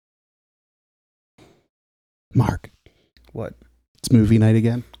Mark. What? It's movie night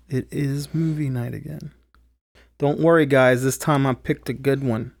again. It is movie night again. Don't worry, guys. This time I picked a good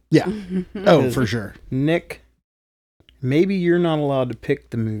one. Yeah. Oh, for sure. Nick, maybe you're not allowed to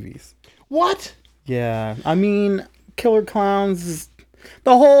pick the movies. What? Yeah. I mean, Killer Clowns,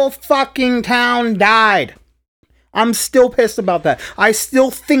 the whole fucking town died. I'm still pissed about that. I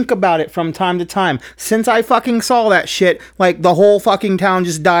still think about it from time to time. Since I fucking saw that shit, like, the whole fucking town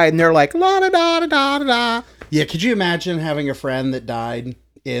just died, and they're like, la da da da da da da. Yeah, could you imagine having a friend that died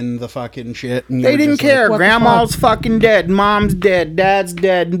in the fucking shit? And They didn't care. Like, Grandma's fucking dead. Mom's dead. Dad's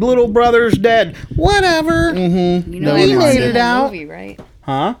dead. Little brother's dead. Whatever. Mm-hmm. You know, we made it out. Movie, right?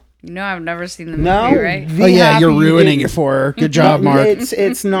 Huh? You know, I've never seen the movie, right? Oh yeah, you're ruining it for her. Good job, Mark.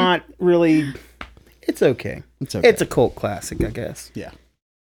 It's not really. It's okay. It's okay. It's a cult classic, I guess. Yeah,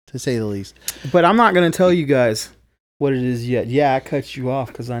 to say the least. But I'm not going to tell you guys what it is yet. Yeah, I cut you off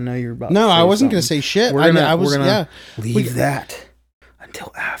because I know you're about. No, to say I wasn't going to something. say shit. We're gonna leave that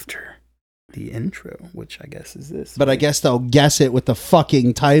until after the intro, which I guess is this. But I guess they'll guess it with the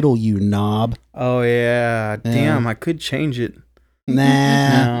fucking title, you knob. Oh yeah, damn! I could change it. Nah,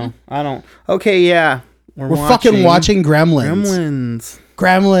 No, I don't. Okay, yeah, we're fucking watching Gremlins.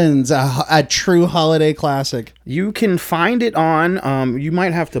 Gremlins, a true holiday classic. You can find it on. You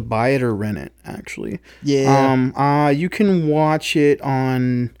might have to buy it or rent it. Actually, yeah. You can watch it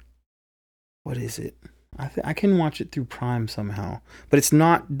on. What is it? I can watch it through Prime somehow, but it's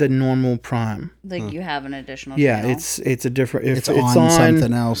not the normal Prime. Like you have an additional. Yeah, channel. it's a different. It's on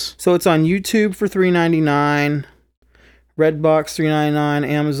something else. So it's on YouTube for $3.99, Redbox $3.99,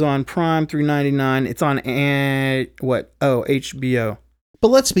 Amazon Prime $3.99. It's on HBO. But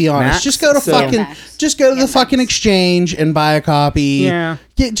let's be honest, Max? just go to the fucking exchange and buy a copy. Yeah,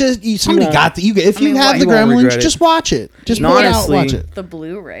 somebody got the. If you have the Gremlins, just watch it. Just pull it out, watch it. The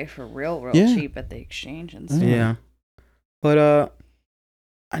Blu-ray for real cheap at the exchange and stuff. Yeah, but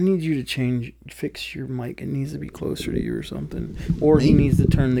I need you to fix your mic. It needs to be closer to you or something, or he needs to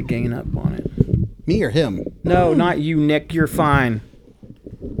turn the gain up on it. Me or him? No, not you, Nick. You're fine.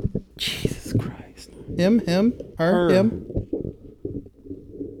 Jesus Christ. Him, her. Him.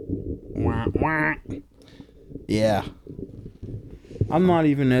 Yeah. I'm not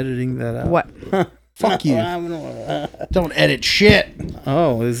even editing that out. What? Fuck you. Don't edit shit.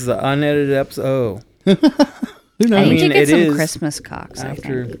 Oh, this is an unedited episode. Who knows? I need to get some is Christmas cocks.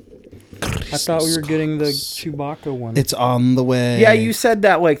 After, I thought we were getting the Chewbacca one. It's on the way. Yeah, you said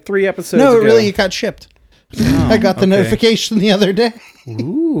that like 3 episodes ago. No, really, it got shipped. I got the notification the other day.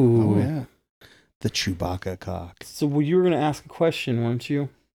 Ooh. Oh, yeah. The Chewbacca cock. So you were going to ask a question, weren't you?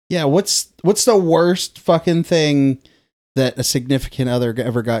 Yeah, what's the worst fucking thing that a significant other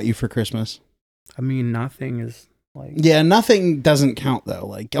ever got you for Christmas? I mean, nothing is like... Yeah, nothing doesn't count, though.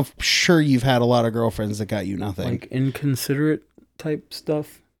 Like, I'm sure you've had a lot of girlfriends that got you nothing. Like inconsiderate type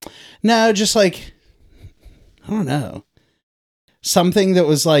stuff? No, just like... I don't know. Something that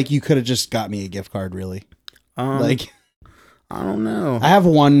was like, you could have just got me a gift card, really. Like... I don't know. I have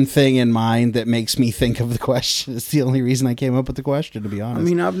one thing in mind that makes me think of the question. It's the only reason I came up with the question, to be honest. I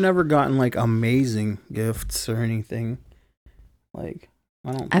mean, I've never gotten like amazing gifts or anything. Like,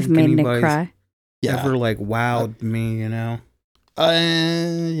 I don't. I've made Nick cry. Ever like wowed me, you know?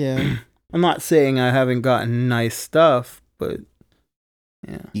 Yeah. I'm not saying I haven't gotten nice stuff, but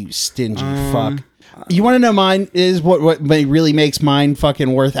yeah. You stingy fuck. You want to know mine is what really makes mine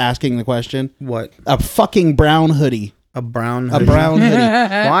fucking worth asking the question? What? A fucking brown hoodie. A brown hoodie.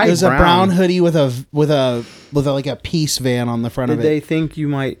 Why? It was a brown hoodie with a like a peace van on the front of it. Did they think you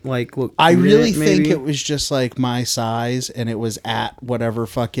might like look? I really think it was just like my size, and it was at whatever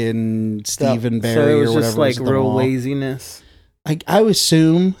fucking Stephen Barry so it was or whatever. Just like was the real mall. laziness. I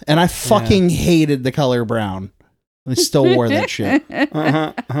assume, and I fucking hated the color brown. I still wore that shit. You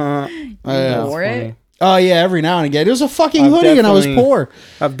wore it? Oh yeah, every now and again. It was a fucking hoodie, and I was poor.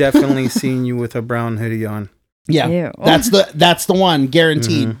 I've definitely seen you with a brown hoodie on. Yeah, Ew. that's the one,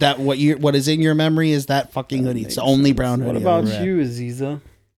 guaranteed. Mm-hmm. That what is in your memory is that fucking hoodie. It's the only brown hoodie. What about you, Aziza?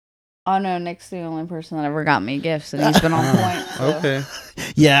 Oh no, Nick's the only person that ever got me gifts, and he's been on point. So. Okay.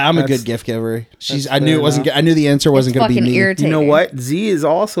 Yeah, I'm a good gift giver. I knew it wasn't. I knew the answer wasn't going to be me. Irritating. You know what? Z is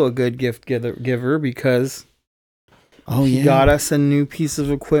also a good gift giver because he got us a new piece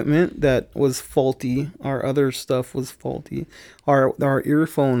of equipment that was faulty. Our other stuff was faulty. Our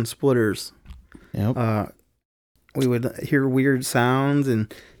earphone splitters. Yep. We would hear weird sounds,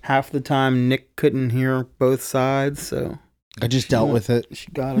 and half the time Nick couldn't hear both sides, so I just dealt with it. She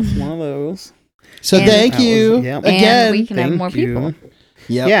got us one of those. So thank you again. And we can have more people.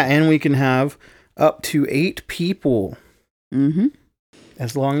 Yep. Yeah, and we can have up to 8 people. Mm-hmm.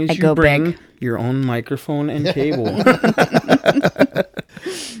 As long as I you go bring big. your own microphone and cable.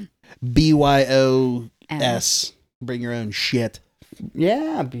 BYOS. Bring your own shit.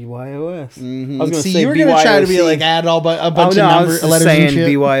 Yeah, BYOS. Mm-hmm. I was going to See, say you were going to try to be BYOC. like add a bunch of I was letters just saying and shit.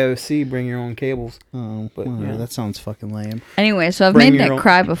 BYOC, bring your own cables. Oh, But, whatever. yeah. That sounds fucking lame. Anyway, so I've Bring made your Nick own-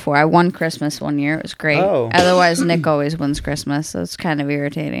 cry before. I won Christmas one year. It was great. Oh. Otherwise, Nick always wins Christmas, so it's kind of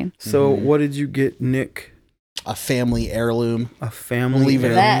irritating. So what did you get, Nick? A family heirloom. A family We'll leave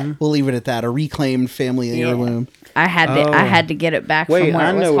it heirloom? We'll leave it at that. A reclaimed family heirloom. I had to get it back Wait, from where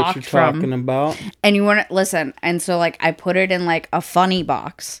I it was know what hawked you're from. talking about. And you want to listen, and so like I put it in like a funny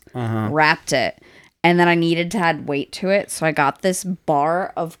box, wrapped it, and then I needed to add weight to it, so I got this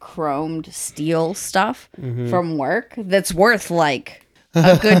bar of chromed steel stuff from work that's worth like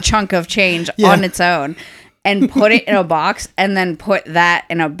a good chunk of change on its own. And put it in a box, and then put that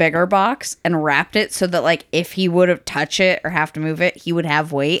in a bigger box and wrapped it so that like if he would have touched it or have to move it, he would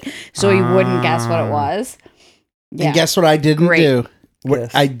have weight, so he wouldn't guess what it was. Yeah. And guess what I didn't do? What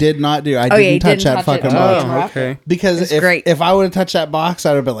Yes. I did not do. I you didn't touch didn't that touch it. fucking box. Oh, okay. Because It's great. if I would have touched that box,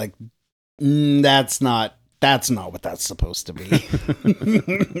 I'd have been like, that's not what that's supposed to be.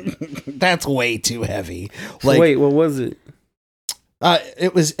 That's way too heavy. Like, Wait, what was it?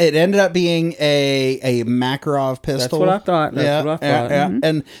 It ended up being a Makarov pistol. That's what I thought. That's what I thought. Yeah.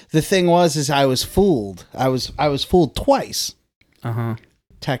 And the thing was I was fooled. I was fooled twice.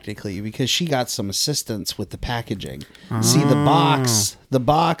 Technically, because she got some assistance with the packaging. See, the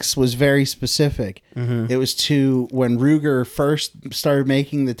box was very specific. It was to when Ruger first started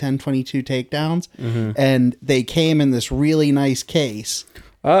making the 1022 takedowns, and they came in this really nice case.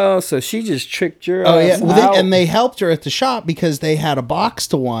 Oh, so she just tricked your Oh yeah, ass well, out. and they helped her at the shop because they had a box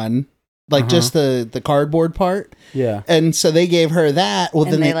to one, like just the cardboard part. Yeah. And so they gave her that. Well,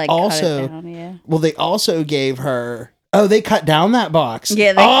 And then they like also, cut it down, yeah. well, they also gave her. Oh, they cut down that box.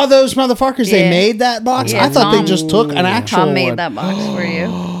 Yeah, all those motherfuckers. They made that box. Yeah, I thought they Tom- just took an actual Tom made one. that box for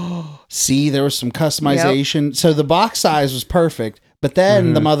you. See, there was some customization. So the box size was perfect. But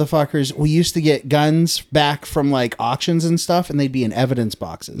then the motherfuckers, we used to get guns back from like auctions and stuff, and they'd be in evidence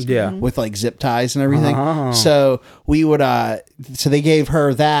boxes. Yeah. With like zip ties and everything. So we would, so they gave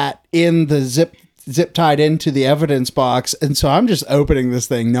her that in the zip tied into the evidence box. And so I'm just opening this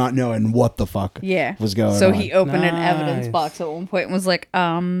thing, not knowing what the fuck was going on. So he opened an Nice. evidence box at one point and was like,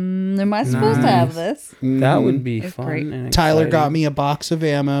 am I supposed to have this? That would be fun. great. And Tyler exciting. got me a box of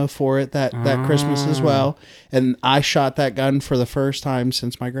ammo for it that Christmas as well. And I shot that gun for the first time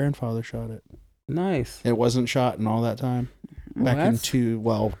since my grandfather shot it. Nice. It wasn't shot in all that time. Back in that's- he I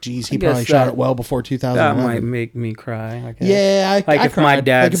probably guess shot that- it well before That 2011. might make me cry. I guess. Yeah, Like I if my cried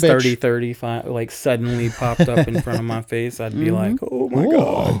dad's like a bitch. 30-35 like suddenly popped up in front of my face, I'd be like, oh my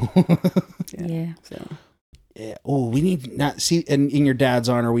god. Yeah. So Yeah. Oh, we need not see in your dad's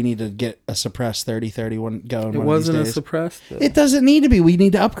honor. We need to get a suppressed 30-30 one going. it one wasn't of a these days. suppressed. Though. It doesn't need to be. We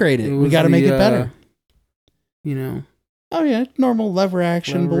need to upgrade it. We was got to make the, it better. You know, Oh yeah, normal lever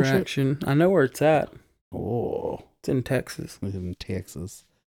action lever bullshit. action. I know where it's at. Oh, It's in Texas. live in Texas.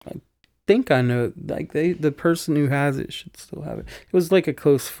 Think I know. Like the person who has it should still have it. It was like a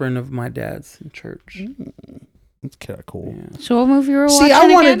close friend of my dad's in church. That's kind of cool. Yeah. So what movie were we watching See, I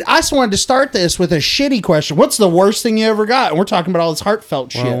again? just wanted to start this with a shitty question. What's the worst thing you ever got? And we're talking about all this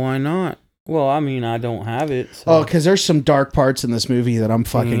heartfelt shit. Well, why not? Well, I mean, I don't have it. So. Oh, because there's some dark parts in this movie that I'm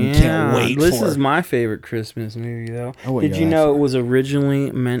fucking can't wait This for. is my favorite Christmas movie, though. Oh, what Did you you got know for it was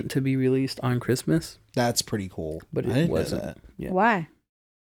originally meant to be released on Christmas? That's pretty cool. But I it didn't know wasn't. that. Yeah. Why?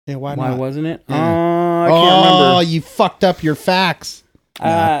 Yeah, why Why not? wasn't it? Yeah. I can't Oh, remember. you fucked up your facts.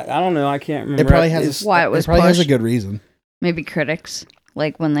 I don't know. I can't remember. It probably has. Why it was It probably has a pushed. good reason. Maybe critics,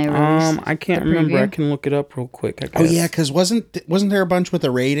 like when they released. I can't the remember. I preview? can look it up real quick. I guess. Oh yeah, because wasn't there a bunch with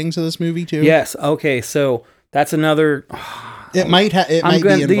the ratings of this movie too? Yes. Okay. So that's another. It might have. It I'm might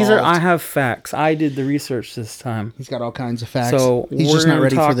good. be These are. involved. I have facts. I did the research this time. He's got all kinds of facts. So he's we're just not gonna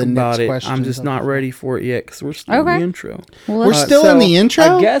ready talk for the about next it. question. I'm just not ready for it yet because we're still in Okay. the intro. Well, We're let's- still in the intro?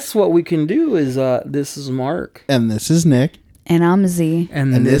 I guess what we can do is this is Mark. And this is Nick. and I'm Z.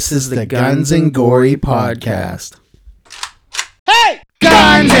 And this is the Guns and Gory podcast. Hey!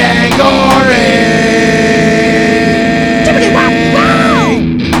 Guns and Gory!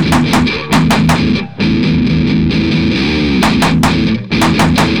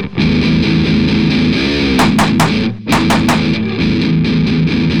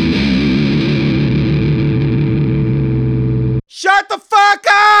 Shut the fuck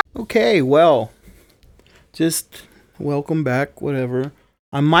up! Okay, well, just welcome back, whatever.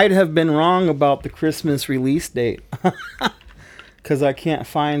 I might have been wrong about the Christmas release date because I can't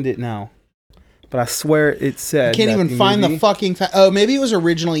find it now. but I swear it said. Can't that even find movie, the fucking. Oh, maybe it was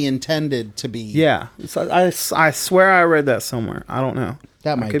originally intended to be. Yeah, so I swear I read that somewhere. I don't know.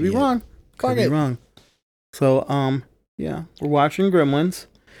 That might I could be it. wrong. Could be wrong. So yeah, we're watching Gremlins.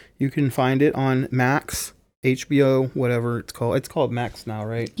 You can find it on Max, HBO, whatever it's called. It's called Max now,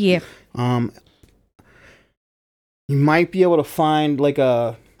 right? Yeah. You might be able to find like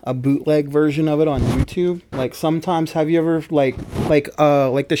a bootleg version of it on YouTube. Like sometimes, have you ever like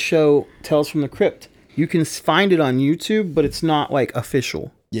the show Tales from the Crypt? You can find it on YouTube, but it's not like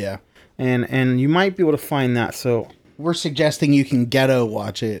official. Yeah. And you might be able to find that. So we're suggesting you can ghetto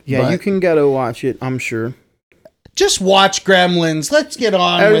watch it. Yeah, you can ghetto watch it, I'm sure. Just watch Gremlins. Let's get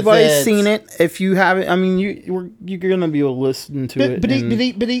on with it. Everybody's seen it. If you haven't, I mean, you're gonna be able to listen to it.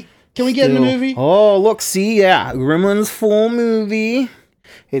 Can we get in the movie? Oh, look, see, yeah, Gremlins full movie.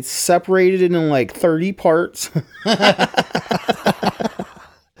 It's separated into like 30 parts. I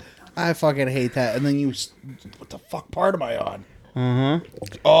fucking hate that. And then what the fuck part am I on?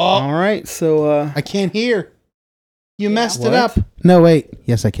 Oh, all right. So I can't hear. You messed it up. No, wait.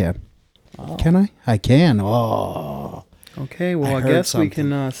 Yes, I can. Oh. Can I? I can. Oh. Okay. Well, I guess we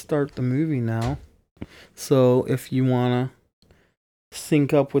can start the movie now. So if you wanna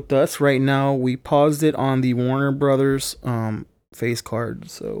sync up with us right now, we paused it on the Warner Brothers face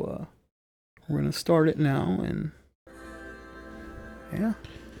card. So we're gonna start it now, and yeah,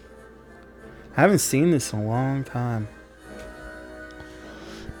 I haven't seen this in a long time.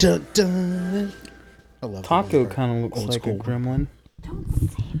 Dun, dun. I love Taco kind of looks like a gremlin. Don't say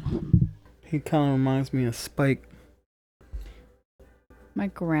that. He kind of reminds me of Spike. My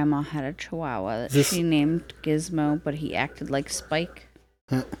grandma had a chihuahua that she named Gizmo, but he acted like Spike.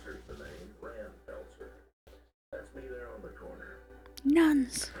 Huh.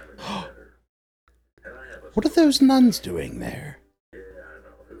 Nuns. What are those nuns doing there?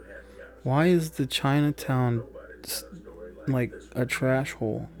 Why is the Chinatown like a trash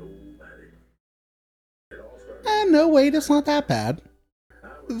hole? No, wait, it's not that bad.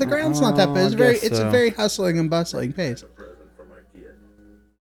 The ground's not that bad. It's a very hustling and bustling pace.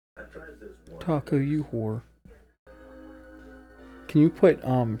 Taco, you whore. Can you put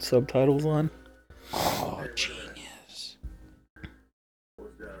subtitles on? Oh, genius.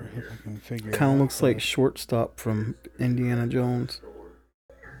 Kind of looks like Shortstop from Indiana Jones.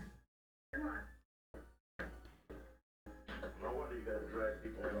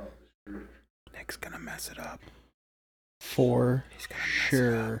 Nick's gonna mess it up. For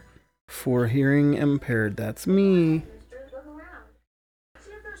sure. For hearing impaired, that's me.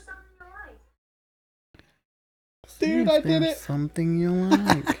 Dude, I did it. Something you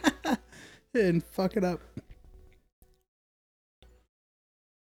like. And fuck it up.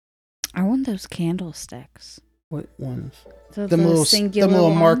 I want those candlesticks. What ones? The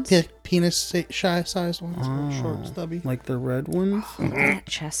little mark penis shy sized ones. Oh, short, stubby. Like the red ones? That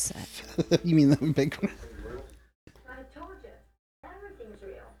chess set. You mean the big one? I told you, everything's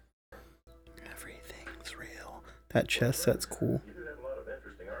real. Everything's real. That chess set's cool.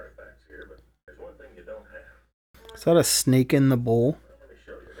 Is that a snake in the bowl?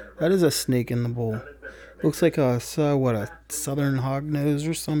 That is a snake in the bowl. Looks like a southern hognose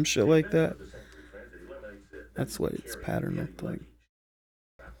or some shit like that. That's what its pattern looked like.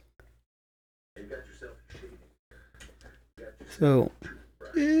 So,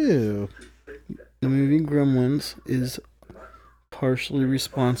 Ew. the movie Gremlins is partially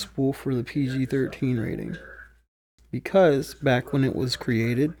responsible for the PG-13 rating. Because back when it was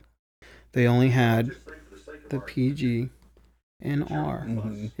created, they only had the PG and R.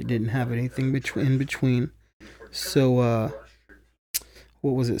 Mm-hmm. It didn't have anything in between. So,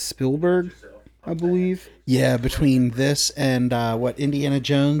 what was it, Spielberg, I believe? Yeah, between this and Indiana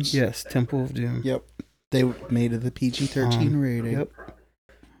Jones? Yes, Temple of Doom. Yep. They made it the PG-13 rating. Yep.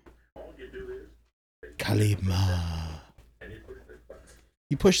 Kalima.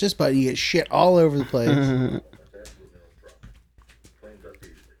 You push this button, you get shit all over the place.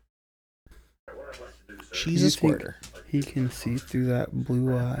 She's a squirter. He can see through that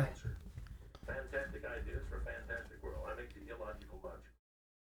blue eye. Fantastic ideas for a fantastic world. I make the illogical logical.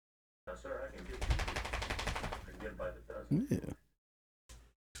 Now, sir, I can get by the dozen. Yeah.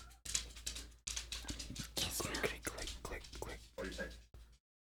 Click, click, click, click. What do you think?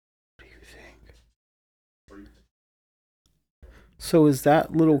 What do you think? So is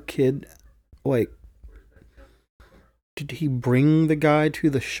that little kid, like, did he bring the guy to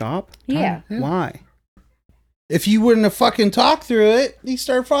the shop? Yeah. Why? If you wouldn't have fucking talked through it, he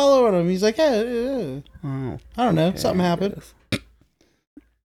started following him. He's like, hey, Oh, I don't know. okay, Something happened.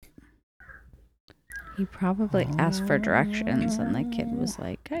 He probably asked for directions, and the kid was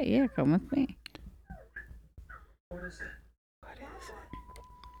like, "Hey, yeah, come with me." What is it?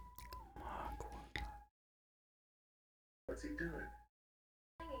 What's he doing?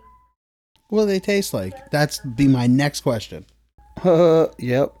 What do they taste like? That's be my next question.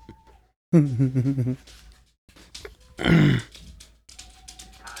 Yep. I gotta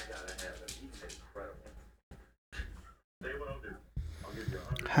have him. He's incredible. Say what I'll do. I'll give you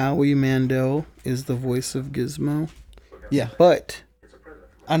 100. Howie Mandel is the voice of Gizmo, Yeah. but It's a present.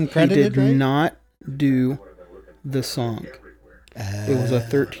 he Uncredited, did right? not do the song. It was a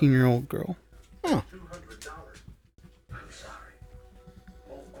 13-year-old girl. Huh. $200. I'm sorry.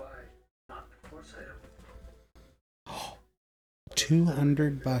 Won't buy. Not for sale.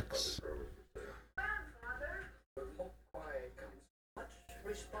 $200. With Won't buy comes much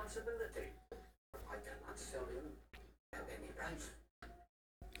responsibility. I cannot sell him at any price.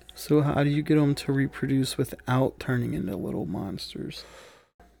 So how do you get them to reproduce without turning into little monsters?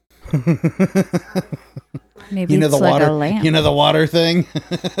 Maybe You know it's the like water. a lamp. You know the water thing.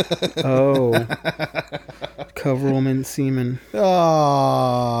 Oh, cover them in semen.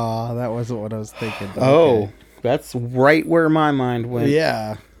 Oh, that wasn't what I was thinking. but Oh, okay. that's right where my mind went.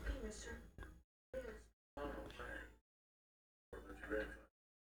 Yeah.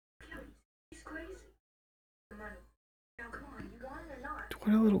 He's crazy. Money. Now come on, you want it or not?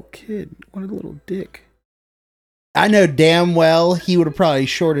 What a little kid. What a little dick. I know damn well he would have probably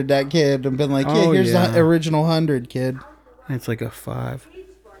shorted that kid and been like, "Yeah, Oh, here's yeah. the original 100, kid." And it's like a 5.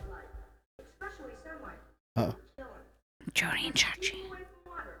 Hates Bud Light, especially sunlight. Oh. Kill him. Joni and Chachi. Keep away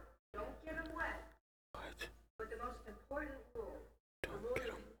from water. Don't get him wet. But the most important rule, the rule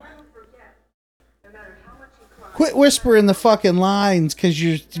you never forget, no matter how much he cries, Quit whispering the fucking lines because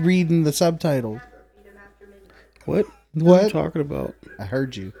you're reading the subtitles. feed him after midnight. What? What are you What? talking about? I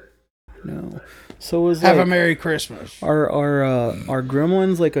heard you. No. So is Have a like, Merry Christmas. are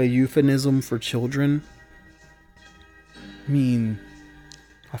gremlins like a euphemism for children? I mean,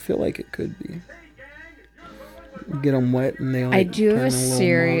 I feel like it could be. You get them wet and they like I do have turn a into little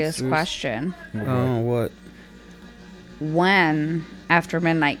serious monsters. question. Oh, what? When after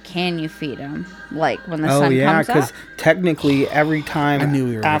midnight can you feed them? Like when the Oh sun yeah, comes up? because technically every time I knew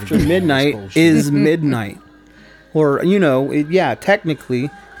we were gonna after get into this midnight bullshit. is midnight, or yeah,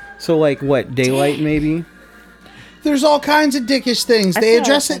 technically. So like what, daylight maybe? there's all kinds of dickish things. I They feel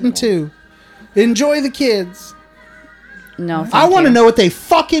address like it in two. Enjoy the kids. No, I want to know what they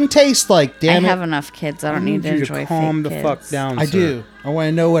fucking taste like. I Damn it! have enough kids. I don't need to you enjoy calm fake the kids. fuck down. I sir. do. I want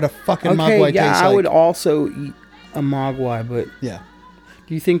to know what a fucking Okay, mogwai yeah, tastes I like. would also eat a mogwai, but Yeah.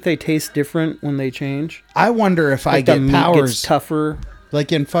 do you think they taste different when they change? I wonder if I Like the get meat powers gets tougher.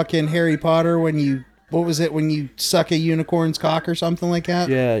 like in fucking Harry Potter when you when you suck a unicorn's cock or something like that.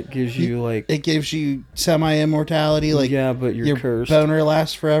 Yeah, it gives you like It gives you semi-immortality, like yeah, but you're your cursed, boner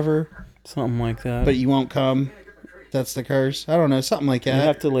lasts forever, something like that. but you won't come. That's the curse. I don't know, something like you that.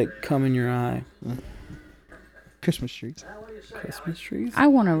 have to like come in your eye. Christmas trees. Christmas trees? I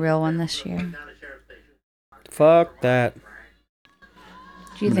want a real one this year. Fuck that.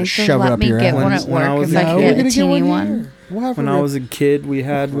 Do you I'm gonna think shove they'll it let up me your get ass. one at When I work was if a I kid- can we're get a gonna teeny one? When I was a kid, we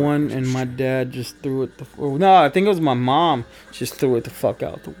had one, and my dad just threw it. No, I think it was my mom. Just threw it the fuck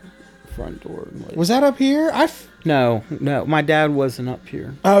out the front door. And like, Was that up here? no, my dad wasn't up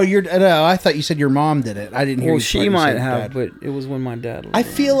here. Oh, no, I thought you said your mom did it. I didn't hear Well, you. she thought you might said have, dad. but it was when my dad was I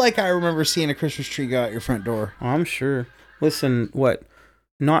around. feel like I remember seeing a Christmas tree go out your front door. I'm sure. Listen, what?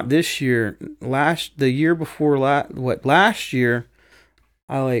 Not this year. The year before last year,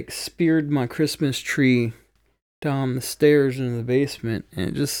 I like speared my Christmas tree down the stairs into the basement, and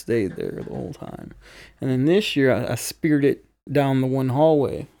it just stayed there the whole time. And then this year, I speared it down the one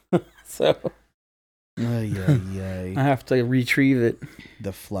hallway. So I have to retrieve it.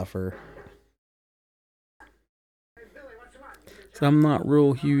 The fluffer. So I'm not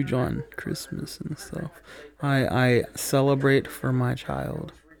real huge on Christmas and stuff. I celebrate for my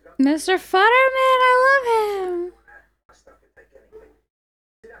child. Mr. Futterman, I love him.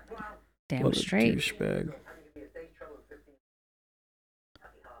 Damn What a straight. douchebag.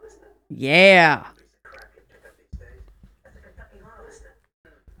 Yeah.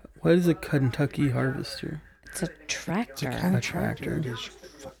 What is a Kentucky harvester? It's a tractor. Kind A of tractor. tractor. It is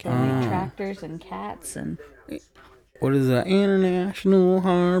fucking. Can make tractors and cats and What is that? International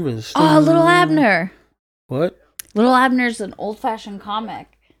harvester. oh, Little Abner. What? Little Abner's an old-fashioned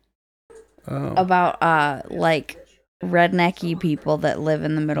comic Oh. about like rednecky people that live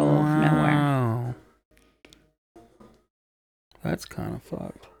in the middle of nowhere. Wow. That's kind of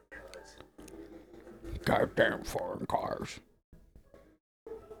fucked. Goddamn foreign cars.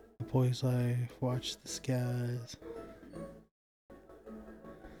 The boy's life, watch the skies.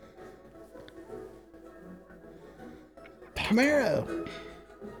 Camaro.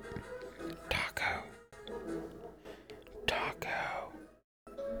 Taco.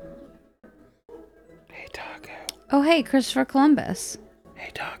 Hey, Taco. Oh, hey, Christopher Columbus.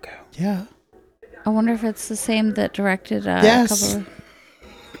 Hey, Taco. Yeah. I wonder if it's the same that directed Yes. a couple of...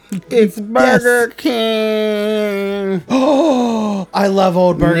 It's Burger King. Oh, I love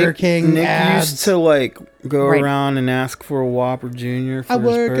old Burger King Nick ads. used to like go Right. around and ask for a Whopper Jr. for I his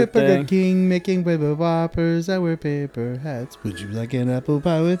work at birthday. Burger King making paper whoppers. I wear paper hats. Would you like an apple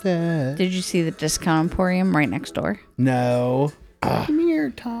pie with that? Did you see the discount emporium right next door? No. Come here,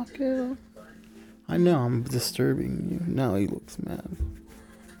 Taco. I know I'm disturbing you. Now he looks mad.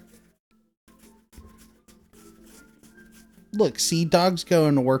 Look, see, dogs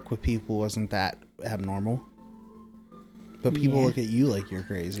going to work with people wasn't that abnormal. But people Yeah. look at you like you're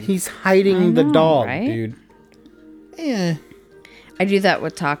crazy. He's hiding I the know, dog, right? dude. Yeah. I do that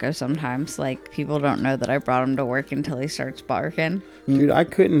with Taco sometimes. Like, people don't know that I brought him to work until he starts barking. Dude, I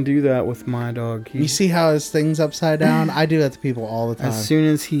couldn't do that with my dog. You see how his thing's upside down? I do that to people all the time. As soon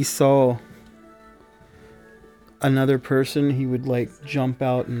as he saw another person, he would like jump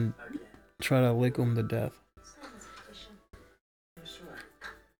out and try to lick him to death.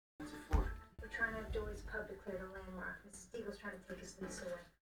 We're trying to have Dory's pub declared a landmark. Mrs. Deagle's trying to take his lease away.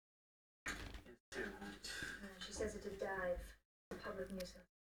 She says it's a dive. A public nuisance.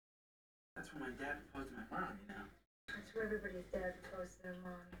 That's what my dad proposed to my mom, you know. That's where everybody's dad proposed to their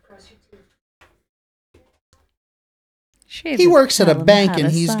mom. Cross your teeth. He works at a bank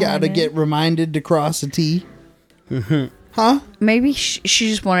and he's got to get reminded to cross a T. Mm-hmm. Huh? Maybe she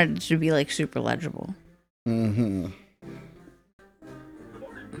just wanted it to be like super legible. Mm-hmm.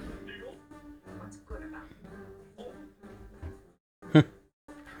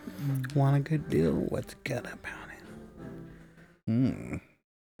 Want a good deal? What's good about it? Mm.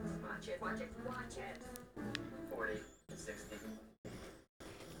 Watch it, watch it, watch it. 40, 60.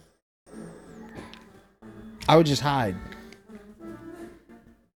 I would just hide.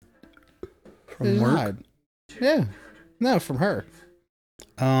 From Just work? hide. Yeah. No, from her.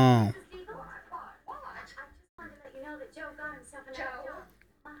 Oh. I just wanted to let you know that Joe got himself another job.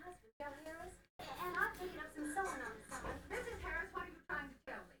 My husband, Joe Harris, and I picked up some sewing on the side. Mrs. Harris, what are you trying to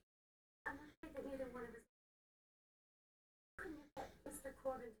tell me? I'm afraid that neither one of us couldn't have let Mr.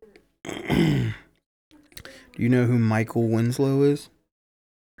 Corbin do. Do you know who Michael Winslow is?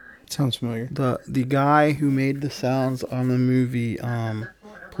 Sounds familiar. The guy who made the sounds on the movie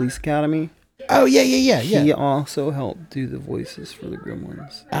Police Academy. Oh, yeah. He also helped do the voices for the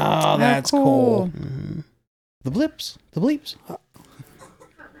Gremlins. Oh, that's cool. Mm-hmm. The blips. The bleeps. Oh.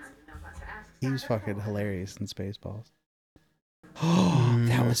 He was fucking hilarious in Spaceballs. Oh,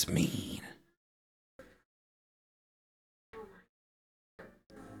 that was mean.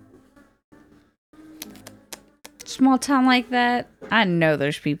 Small town like that, I know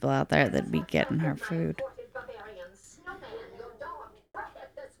there's people out there that'd be getting her food. Barbarian snowman, your dog brought it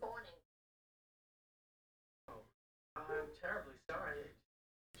this morning. I'm terribly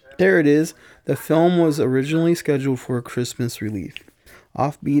sorry. There it is. The film was originally scheduled for a Christmas release.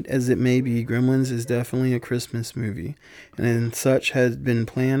 Offbeat as it may be, Gremlins is definitely a Christmas movie, and such has been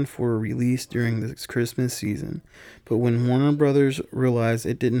planned for a release during the Christmas season. But when Warner Brothers realized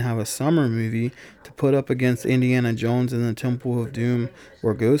it didn't have a summer movie to put up against Indiana Jones and the Temple of Doom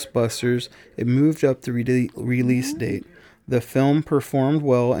or Ghostbusters, it moved up the release date. The film performed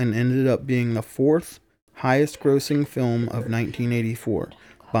well and ended up being the fourth highest grossing film of 1984,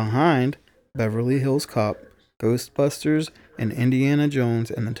 behind Beverly Hills Cop, Ghostbusters, and Indiana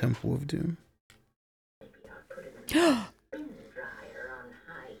Jones and the Temple of Doom.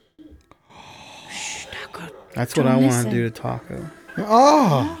 That's what I want to do to Taco.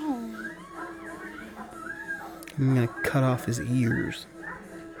 Oh. I'm going to cut off his ears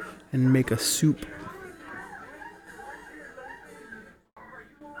and make a soup.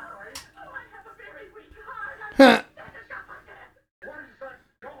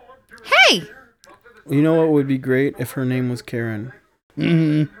 Hey! You know what would be great if her name was Karen?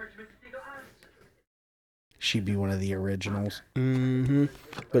 Mm-hmm. She'd be one of the originals. Mm-hmm.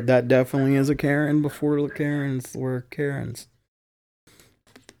 But that definitely is a Karen before the Karens were Karens.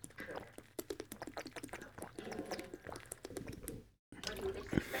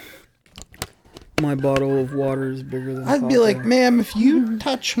 My bottle of water is bigger than I'd be Taco. like, ma'am, if you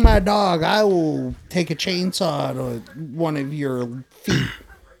touch my dog, I will take a chainsaw to one of your feet.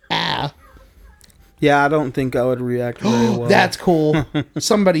 Ah. Yeah, I don't think I would react very well. That's cool.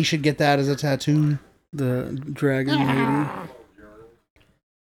 Somebody should get that as a tattoo. The dragon lady.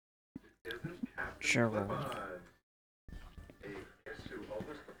 Sure. A kiss who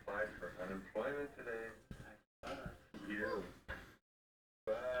almost applied for unemployment today. You.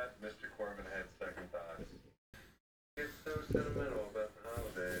 so sentimental about the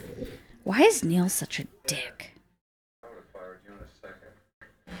holidays. Why is Neil such a dick? I would have fired you in a second.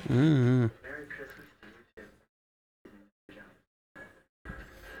 Mm-hmm. Merry Christmas to you too.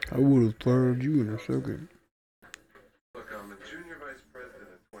 I would have fired you in a second. Look, I'm a junior vice president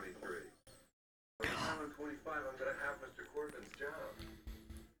at 23. By the time I'm 25, I'm going to have Mr. Corbin's job.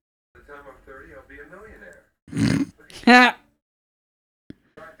 By the time I'm 30, I'll be a millionaire.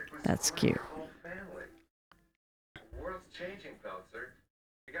 That's cute. Our whole family. The world's changing, Peltzer.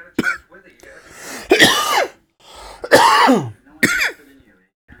 You got to change with it. You got No one's better than you,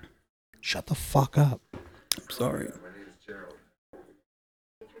 eh? Shut the fuck up. I'm sorry. My name is Gerald.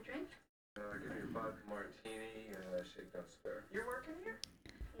 Get your drink? Give me a vodka martini and a shakedown cigar. You're working here?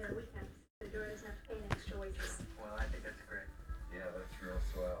 Yeah, we can. The door doesn't have to pay any extra wages. Well, I think that's great. Yeah, that's real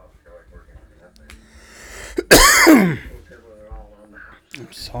swell. I feel like working for nothing. Hotel are all on the house.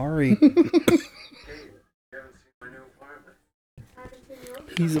 I'm sorry. Hey, you haven't seen my new apartment. Haven't seen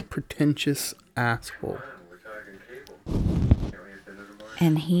yours? He's a pretentious asshole. Come on, we're talking cable. Can't we have dinner tomorrow?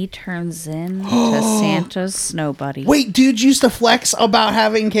 And he turns into Santa's snow buddy. Wait, dude used to flex about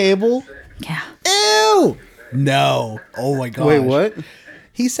having cable? Yeah. Ew! No. Oh my god. Wait, what?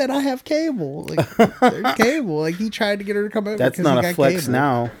 He said I have cable. Like there's cable. Like he tried to get her to come over. That's 'cause not he a got flex cable.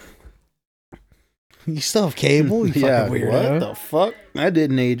 now. You still have cable? You Yeah, fucking what weirdo. the fuck? That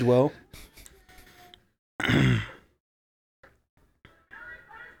didn't age well.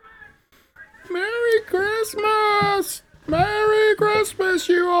 Merry Christmas! Merry Christmas,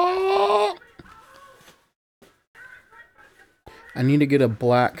 you all! I need to get a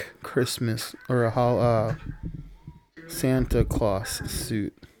black Christmas or a Santa Claus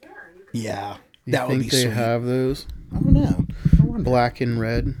suit. Yeah. You That would think be they sweet. have those? I don't know. I wonder. Black and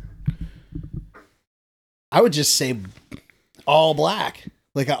red. I would just say all black.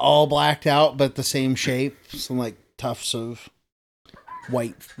 Like a all blacked out, but the same shape. Some like tufts of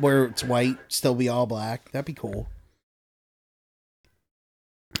white, where it's white, still be all black. That'd be cool.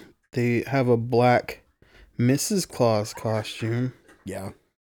 They have a black Mrs. Claus costume. Yeah.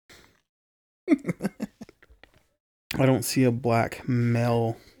 I don't see a black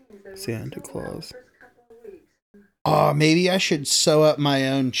male Santa Claus. Maybe I should sew up my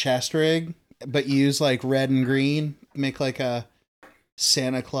own chest rig, but use like red and green. Make like a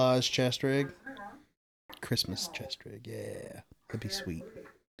Santa Claus chest rig. Christmas chest rig. Yeah. That'd be sweet.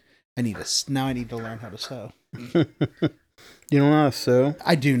 Now I need to learn how to sew. You don't know how to sew?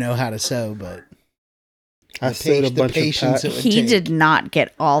 I do know how to sew, but I sewed a bunch of patience it would He take. did not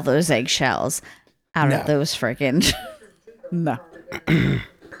get all those eggshells out No. of those friggin' no.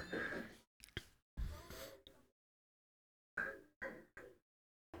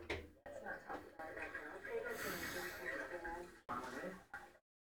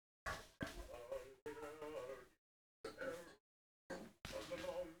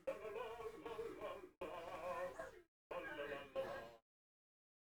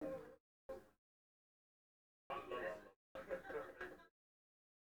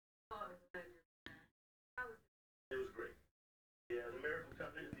 It was great. Yeah, the miracle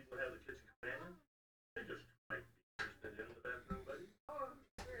company, the people who have the kitchen companion, they just might be interested in the bathroom buddy.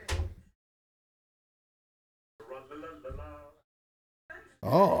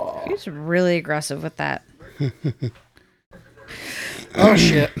 Oh. He was really aggressive with that. Oh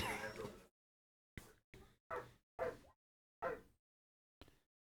shit.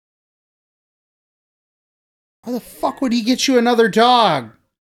 Why the fuck would he get you another dog?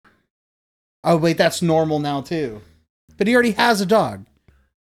 Oh wait, that's normal now too. But he already has a dog.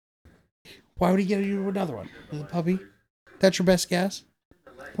 Why would he get you another one? A puppy? That's your best guess?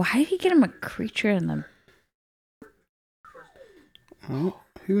 Why did he get him a creature in the... Well,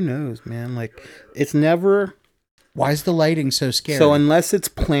 who knows, man? Like, it's never... Why is the lighting so scary? So unless it's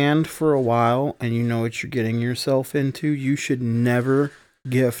planned for a while and you know what you're getting yourself into, you should never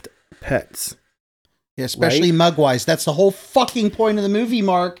gift pets. yeah, especially mugwise. That's the whole fucking point of the movie,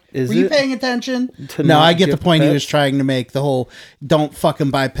 Mark. Is Were you it? paying attention? To No, not I get the gift point he pets? was trying to make. The whole don't fucking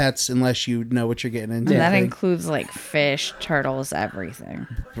buy pets unless you know what you're getting into. And that thing. includes like fish, turtles, everything.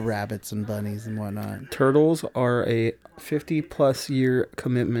 Rabbits and bunnies and whatnot. Turtles are a 50-plus year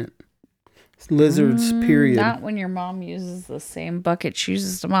commitment. Lizards, period. Not when your mom uses the same bucket she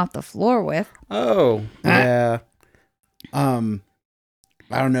uses them off the floor with. Oh, yeah.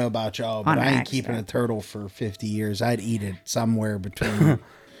 I don't know about y'all, but On I ain't accident. keeping a turtle for 50 years. I'd eat it somewhere between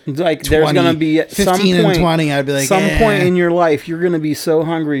Like, there's going to be at 15 some point, and 20. I'd be like, some point eh. in your life, you're going to be so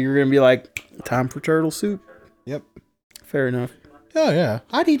hungry, you're going to be like, time for turtle soup. Yep. Fair enough. Oh, yeah.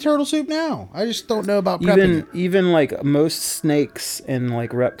 I'd eat turtle soup now. I just don't know about prepping it. Even like most snakes and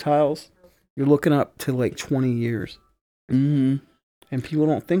like reptiles, you're looking up to like 20 years. Mm-hmm. And people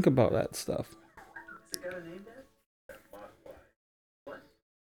don't think about that stuff. Has it got a name, Dad?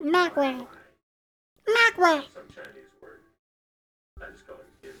 Magway. Magway. Some Chinese word. I just call it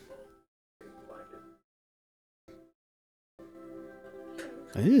gizmo. People like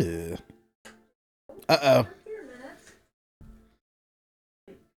it. Ew. Uh-oh.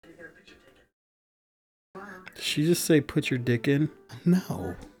 Did she just say put your dick in?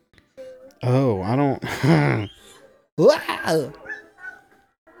 No. Oh, I don't. Wow.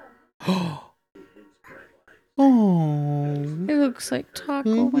 Oh. It looks like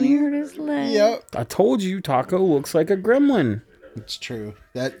Taco when he hurt his leg. Yep. I told you, Taco looks like a gremlin. It's true.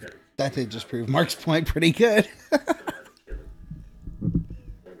 That did just prove Mark's point pretty good. Number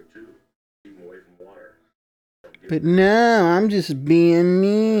 2, keep him away from water. But no, I'm just being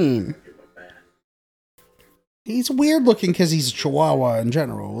mean. Give him a bath. He's weird looking because he's a Chihuahua in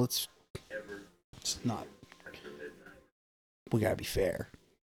general. It's not. We gotta be fair.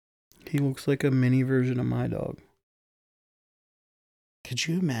 He looks like a mini version of my dog. Could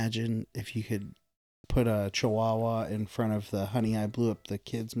you imagine if you could put a Chihuahua in front of the Honey I Blew Up the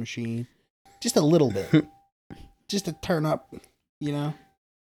Kids machine? Just a little bit. Just to turn up, you know?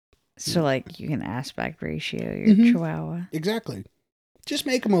 So, like, you can aspect ratio your Chihuahua. Exactly. Just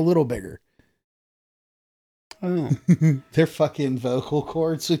make them a little bigger. Oh. Their fucking vocal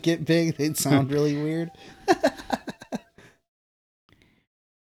cords would get big. They'd sound really weird.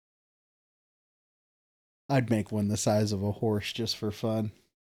 I'd make one the size of a horse just for fun.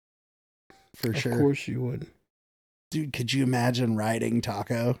 For sure. Of course you would. Dude, could you imagine riding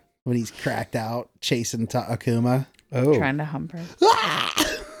Taco when he's cracked out, chasing Akuma? Oh. Trying to hump her. Ah!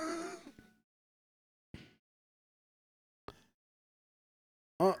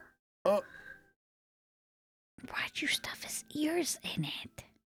 Why'd you stuff his ears in it?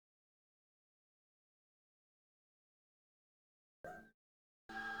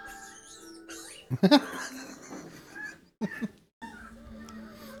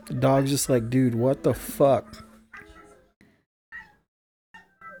 The dog's just like, dude, what the fuck?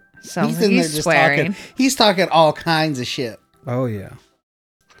 Sounds He's like in there he's just swearing. talking. He's talking all kinds of shit. Oh, yeah.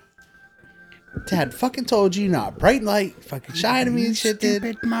 Dad fucking told you not bright light, fucking shine at me and shit, dude.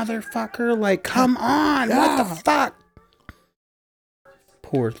 Stupid motherfucker. Like, come on. What the fuck?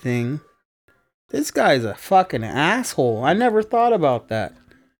 Poor thing. This guy's a fucking asshole. I never thought about that.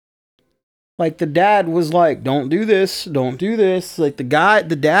 Like, the dad was like, don't do this. Don't do this. Like, the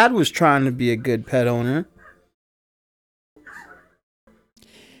dad was trying to be a good pet owner.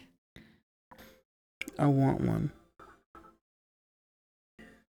 I want one.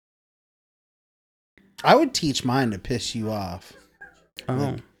 I would teach mine to piss you off.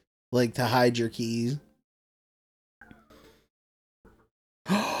 Oh. Like to hide your keys.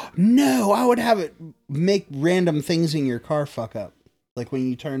 No, I would have it make random things in your car fuck up. Like when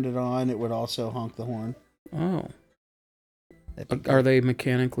you turned it on, it would also honk the horn. Oh. That'd be Are good. they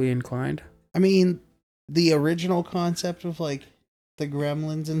mechanically inclined? I mean, the original concept of like the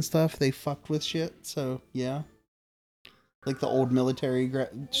Gremlins and stuff, they fucked with shit. So yeah, like the old military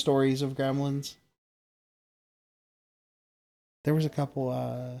stories of Gremlins. There was a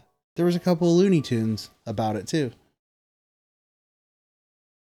couple. There was a couple of Looney Tunes about it too.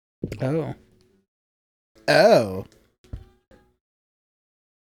 Oh. Oh.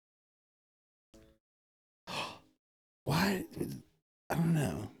 Why? I don't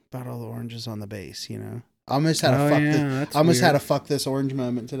know about all the oranges on the base. You know, I almost had a fuck. That's I almost had a weird. fuck this orange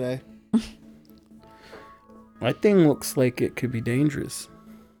moment today. That thing looks like it could be dangerous.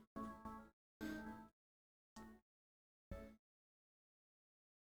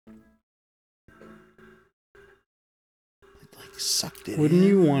 It like sucked it. Wouldn't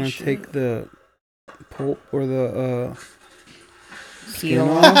you in want and to shit. take the pulp or the skin Peel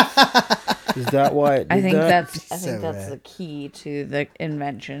off? Is that why it did I think that? that's So the bad. key to the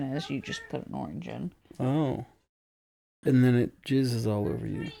invention is you just put an orange in. Oh. And then it jizzes all over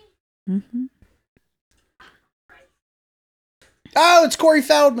you. Mm-hmm. Oh, it's Corey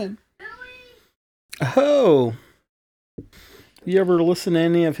Feldman. Oh. You ever listen to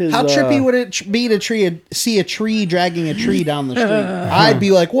any of his... How trippy would it be to see a tree dragging a tree down the street? I'd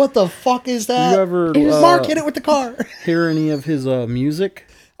be like, "What the fuck is that?" You ever Mark, hit it with the car. hear any of his music?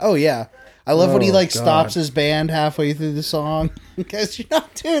 Oh yeah, I love when he Oh, like God. stops his band halfway through the song because you're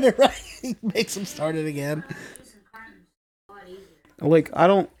not doing it right. He makes them start it again. Like,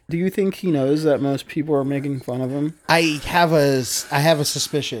 do you think he knows that most people are making fun of him? I have a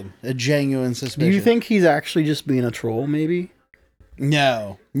suspicion, a genuine Do suspicion. you think he's actually just being a troll, maybe?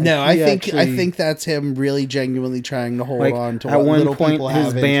 No. he I actually- think that's him really genuinely trying to hold Like, on to at what one little point, people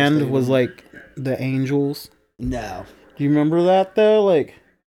his have band interest in. was like the Angels. No. Do you remember that though? Like,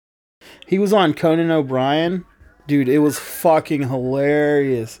 he was on Conan O'Brien. Dude, it was fucking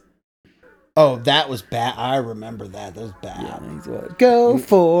hilarious. Oh, that was bad. I remember that. That was bad. He's like, go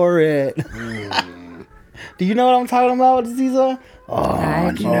for it. Do you know what I'm talking about, Ziza?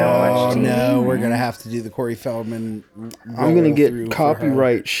 I do not watch TV. No, we're gonna have to do the Corey Feldman. I'm gonna roll get through for her.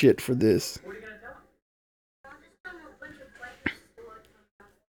 copyright shit for this.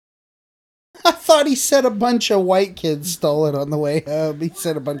 I thought he said a bunch of white kids stole it on the way home. He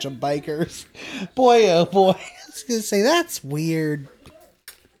said a bunch of bikers. Boy, oh boy. I was gonna say that's weird.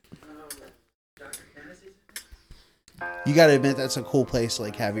 You gotta admit that's a cool place to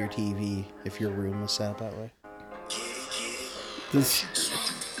like have your TV if your room was set up that way. This,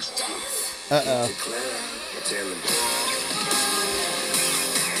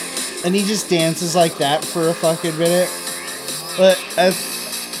 And he just dances like that for a fucking minute. But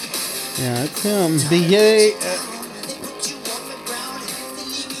yeah, it's him.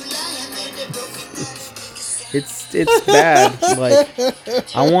 It's bad. Like,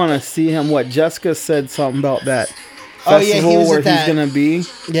 I want to see him. What Jessica said something about that festival he was where at that. he's gonna be.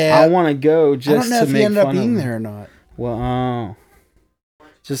 Yeah, I want to go just I don't know to if he make ended up fun of being him. there or not. Well,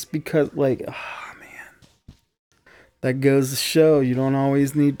 just because, like, oh man, that goes to show you don't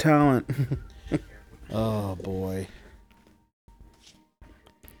always need talent. Oh boy.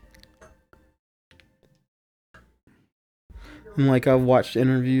 And like, I've watched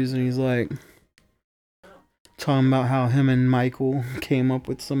interviews and he's like talking about how him and Michael came up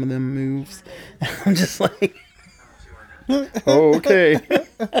with some of them moves. I'm just like, oh, okay.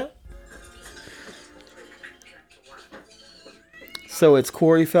 So it's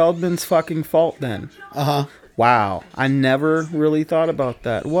Corey Feldman's fucking fault then. Uh-huh. Wow. I never really thought about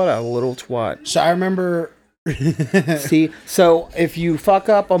that. What a little twat. So I remember See, so if you fuck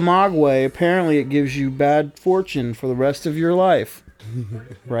up a Mogwai, apparently it gives you bad fortune for the rest of your life.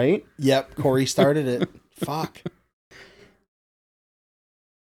 Right? Yep, Corey started it. Fuck.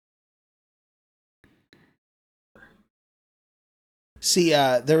 See,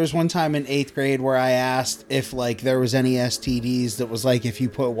 there was one time in 8th grade where I asked if, like, there was any STDs that was like if you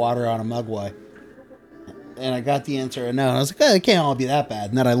put water on a Mogwai. And I got the answer a no. And I was like, oh, it can't all be that bad.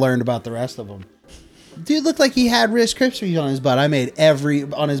 And then I learned about the rest of them. Dude looked like he had Rice Krispies on his butt. On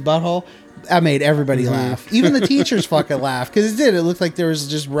his butthole. I made everybody laugh. Even the teachers fucking laughed. Because it did. It looked like there was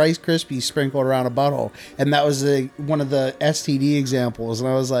just Rice Krispies sprinkled around a butthole. And that was one of the STD examples. And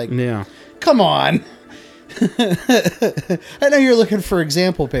I was like, Yeah. come on. I know you're looking for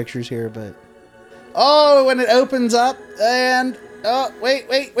example pictures here, but... Oh, when it opens up and... Oh,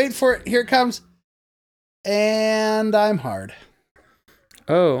 wait for it. Here it comes. And I'm hard.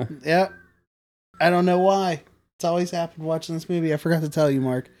 Oh. Yep. I don't know why. It's always happened watching this movie. I forgot to tell you,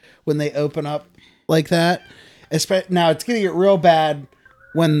 Mark. When they open up like that. Now, it's going to get real bad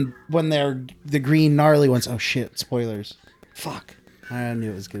when they're the green gnarly ones. Oh, shit. Spoilers. Fuck. I knew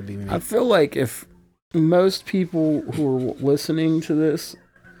it was going to be me. I feel like if most people who are listening to this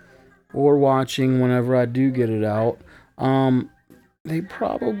or watching whenever I do get it out, they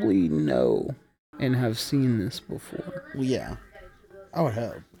probably know and have seen this before. Well, yeah. I would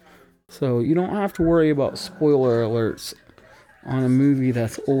hope. So you don't have to worry about spoiler alerts on a movie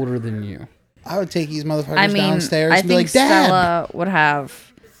that's older than you. I would take these motherfuckers I mean, downstairs I and be think like, Dad! Stella would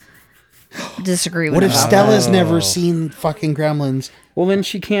have disagreement. What if about Stella's that. never seen fucking Gremlins? Well, then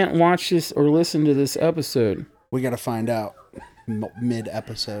she can't watch this or listen to this episode. We gotta find out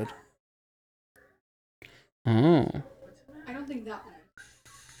mid-episode. Oh. I don't think that one.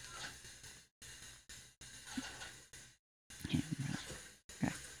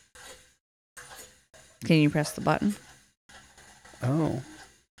 Can you press the button? Oh.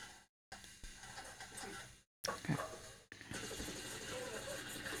 Okay.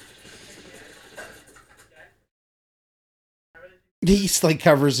 He like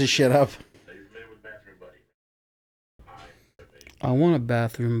covers his shit up. I want a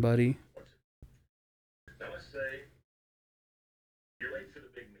bathroom buddy. Now let's say you're late for the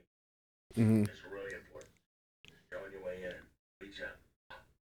big meeting. Mm-hmm. It's really important. You're on your way in. Reach out.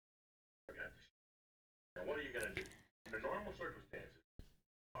 Forgot this. Now what are you gonna do? Under normal circumstances,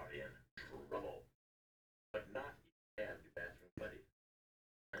 are in trouble. But not if you have your bathroom buddy.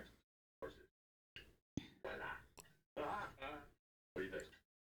 Voila. What do you think?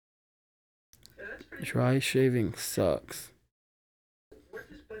 Yeah, that's pretty Dry shaving sucks.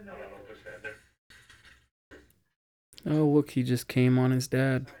 No, don't push that there. Oh, look, he just came on his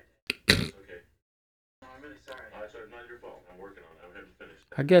dad. Okay. No, I'm really sorry. It's not your fault. I'm working on it. I haven't finished.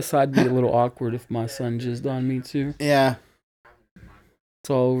 I guess I'd be a little awkward if my son jizzed on me too. Yeah. It's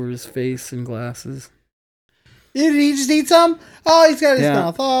all over his face and glasses. Did he just eat some? Oh, he's got his Yeah.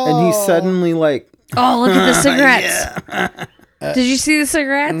 mouth. Oh. And he's suddenly like, Oh, look at the cigarettes. Did you see the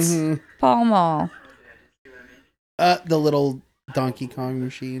cigarettes? Pall Mall. The little Donkey Kong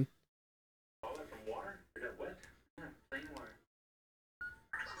machine. All that from water? It got wet? Yeah, plain water.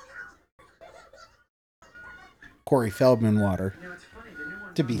 Corey Feldman water, You know, it's funny. The new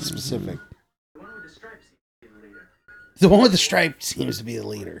one. to be specific. The one with the stripes seems to be the leader. The one with the stripe seems to be the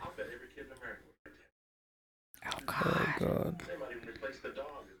leader. I'll bet every kid in America would pick Oh, God. oh god. They might even replace the dog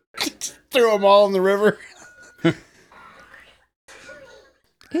as a Threw them all in the river.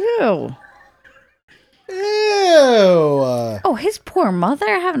 Ew. Ew. Oh, his poor mother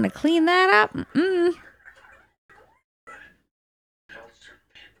having to clean that up. Mm-mm.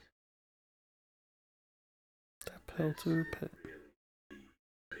 Pelter pet.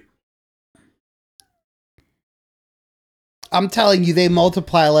 I'm telling you, they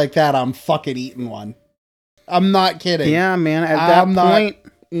multiply like that. I'm fucking eating one. I'm not kidding. Yeah, man. At that I'm not- point,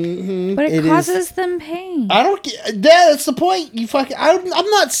 Mm-hmm. But it is- causes them pain. I don't get. That's the point. You fucking. I'm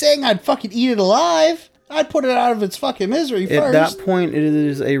not saying I'd fucking eat it alive. I'd put it out of its fucking misery at first. that point, it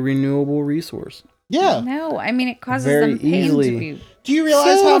is a renewable resource. Yeah. No, I mean, it causes Very them pain easily. to be. Do you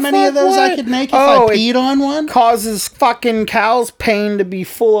realize So how the many of fuck those I what? could make if Oh, I it- peed on one? Causes fucking cows pain to be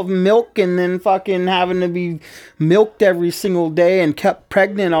full of milk and then fucking having to be milked every single day and kept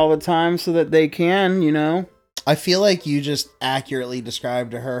pregnant all the time so that they can, you know. I feel like you just accurately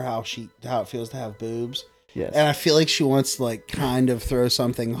described to her how it feels to have boobs, Yes. and I feel like she wants to like kind of throw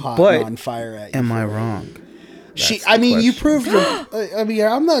something hot But and on fire at you. Am I wrong? I mean, you question. proved her. I mean,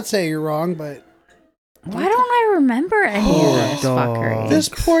 I'm not saying you're wrong, but Why don't I remember any of Poor this dog. fuckery? this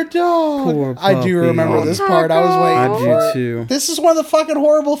poor dog. Poor I do puppy. remember this part. I was I waiting for it. do too. This is one of the fucking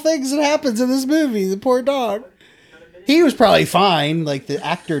horrible things that happens in this movie. The poor dog. He was probably fine, like the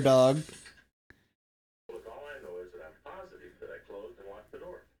actor dog. Look, all I know is that I'm positive that I closed and locked the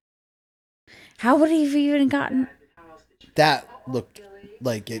door. How would he have even gotten? That looked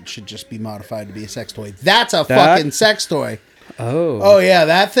like it should just be modified to be a sex toy. That's a That? fucking sex toy. Oh. Oh yeah,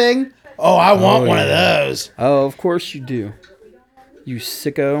 that thing. Oh, I want one of yeah. those. Oh, of course you do. You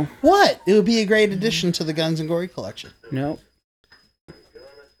sicko. What? It would be a great addition to the Guns and Gory collection. Nope.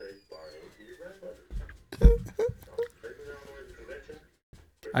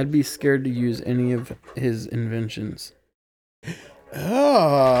 I'd be scared to use any of his inventions.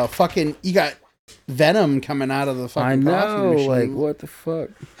 Oh, fucking! You got Venom coming out of the fucking I know, coffee machine. like, what the fuck?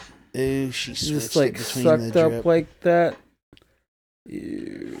 Ew, she switched Just like it between sucked the up drip. like that.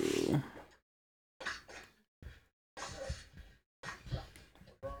 Ew.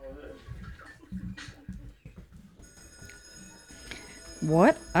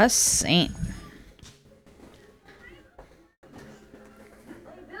 What a saint. Hey,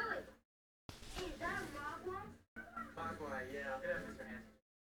 Billy. Hey, is that a Mogwai? Mogwai, yeah. Yeah, Mr. Hanson.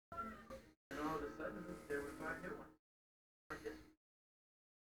 And all of a sudden, there was my new one.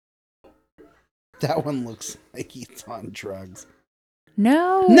 That one looks like he's on drugs.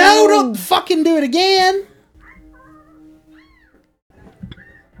 No. No, don't fucking do it again.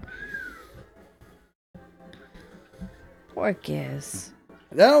 Poor Giz.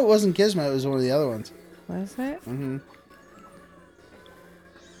 No, it wasn't Gizmo. It was one of the other ones. Was it? Mm-hmm.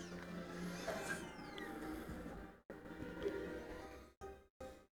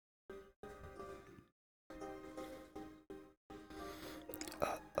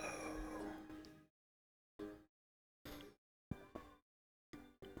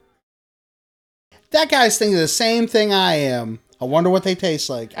 That guy's thinking the same thing I am. I wonder what they taste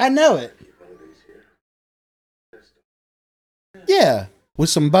like. I know it. Yeah. With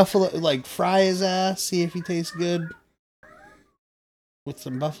some buffalo, like fry his ass, see if he tastes good. With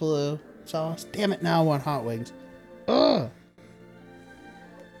some buffalo sauce. Damn it, now I want hot wings. Ugh.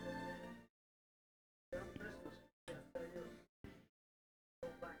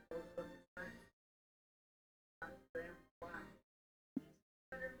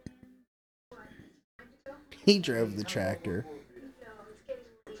 He drove the tractor.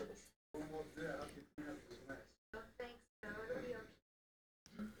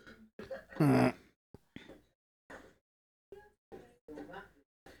 Huh.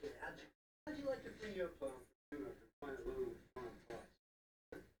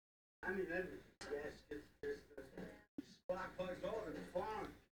 I mean, that yes, it's spark plugs all over the farm.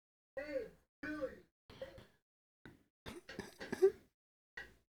 Hey, Billy.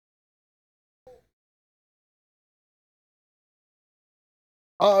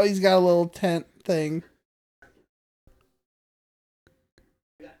 Oh, he's got a little tent thing.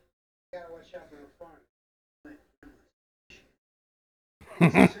 You gotta watch out for the farm.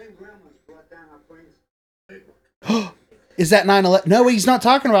 It's the same gremlins brought down our planes. Is that 9/11? No, he's not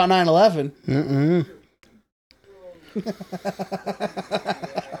talking about 9/11. Mm-mm.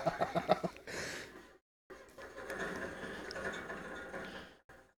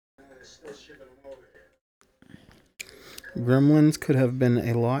 Gremlins could have been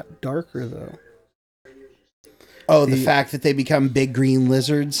a lot darker, though. Oh, the fact that they become big green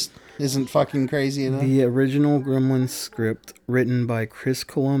lizards isn't fucking crazy enough. The original Gremlins script, written by Chris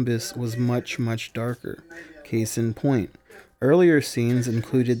Columbus, was much, much darker. Case in point. Earlier scenes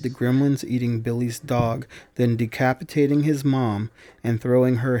included the Gremlins eating Billy's dog, then decapitating his mom and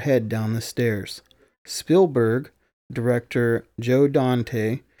throwing her head down the stairs. Spielberg, director Joe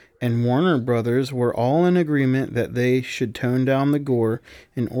Dante, and Warner Brothers were all in agreement that they should tone down the gore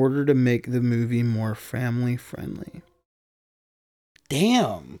in order to make the movie more family-friendly.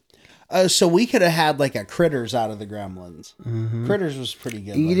 Damn. So we could have had like a Critters out of the Gremlins. Mm-hmm. Critters was pretty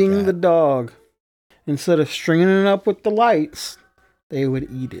good. Eating like the that. dog. Instead of stringing it up with the lights, they would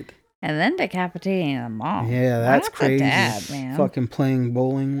eat it. And then decapitating the mom. Yeah, that's Not the crazy. dad, man. Fucking playing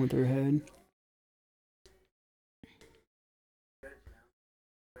bowling with her head.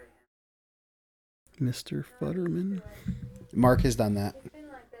 Mr. Futterman. Mark has done that.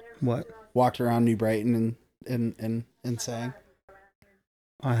 What? Walked around New Brighton and sang.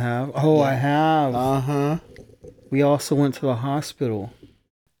 I have. Oh, Yeah. I have. Uh-huh. We also went to the hospital.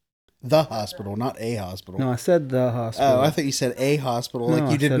 The hospital, not a hospital. No, I said the hospital. Oh, I thought you said a hospital. No, like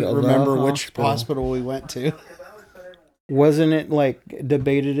I you didn't said the remember which hospital. hospital we went to. Wasn't it like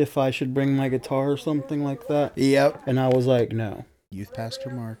debated if I should bring my guitar or something like that? Yep. And I was like, no. Youth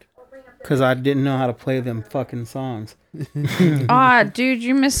Pastor Mark. Because I didn't know how to play them fucking songs. Ah, dude,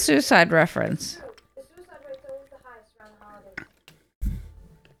 you missed Suicide Reference. The suicide rate's always the highest around the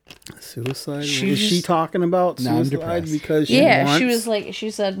holidays. Suicide? She Is she just- talking about No, I'm suicide depressed. because she Yeah, wants? she was like, she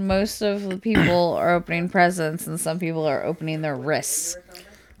said most of the people are opening presents and some people are opening their wrists.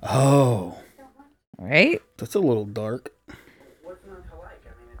 Oh, Right? that's a little dark. What's not to like?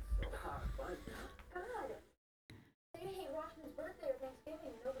 I mean, it's not fun. God. Say you hate Washington's birthday or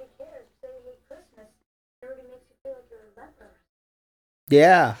Thanksgiving and nobody cares. Say you hate Christmas, everybody makes you feel like you're a leper.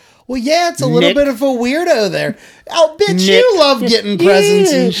 Yeah. Well, yeah, it's a little Nick. bit of a weirdo there. Oh, bitch, Nick. you love getting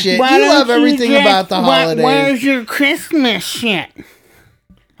presents and shit. Why You love don't everything just- about the holidays. Where's your Christmas shit?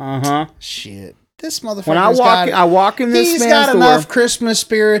 Uh-huh. Shit. This motherfucker's When I walk in this he's man's got door. enough Christmas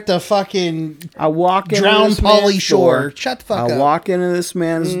spirit to fucking I walk into drown this Pauly man's Shore. door. Shut the fuck I up. walk into this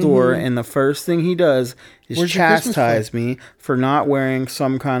man's door, and the first thing he does is Where's your Christmas chastise me for not wearing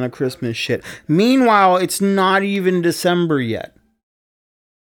some kind of Christmas shit. Meanwhile, it's not even December yet.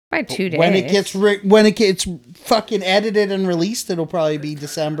 By 2 days. When it gets fucking edited and released, it'll probably be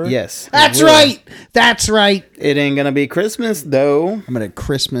December. Yes, it That's will. right. That's right. It ain't gonna be Christmas though. I'm gonna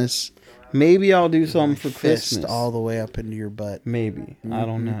Christmas Maybe I'll do something for fist Christmas. all the way up into your butt. Maybe. I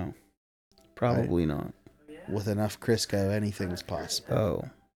don't know. Probably not. With enough Crisco, anything's possible.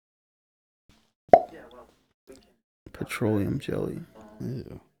 Oh. Petroleum jelly.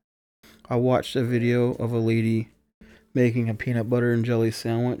 Ew. I watched a video of a lady making a peanut butter and jelly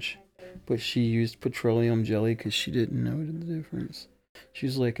sandwich, but she used petroleum jelly because she didn't know the difference.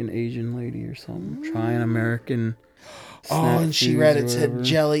 She's like an Asian lady or something, trying American. Oh, snack and she foods read or it said whatever.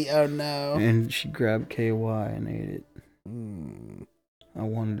 jelly. Oh no. And she grabbed KY and ate it. Mm. I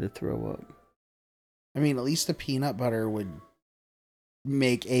wanted to throw up. I mean, at least the peanut butter would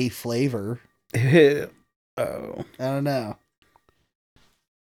make a flavor. Oh. I don't know.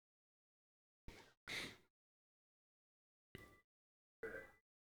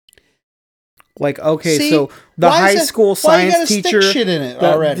 Like, okay, See? so the Why high is it- school why you science gotta stick teacher shit in it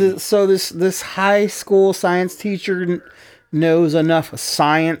the- already? this high school science teacher knows enough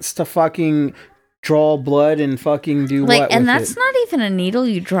science to fucking draw blood and fucking do Like, what and with that's it. not even a needle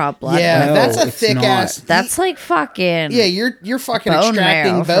you draw blood Yeah, No, that's a it's thick not. ass. That's like fucking Yeah, you're fucking bone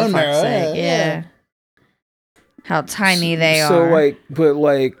extracting marrow, for bone fuck's marrow. sake. Yeah. How tiny they So are. like, but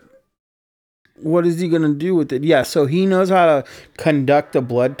like, what is he gonna do with it? Yeah, so he knows how to conduct a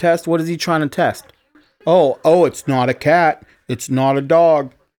blood test. What is he trying to test? Oh, it's not a cat. It's not a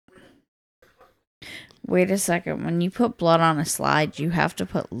dog. Wait a second. When you put blood on a slide, you have to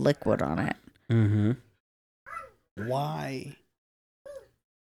put liquid on it. Mm-hmm. Why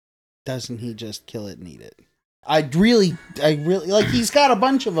doesn't he just kill it and eat it? I really like. He's got a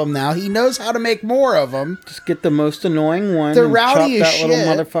bunch of them now. He knows how to make more of them. Just get the most annoying one They're and rowdy chop as that little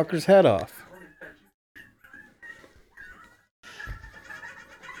shit. motherfucker's head off.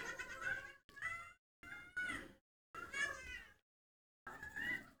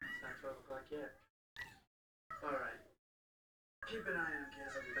 It's not 12 o'clock yet. Alright. Keep an eye on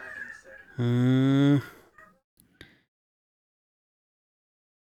kids. I'll be back in a second.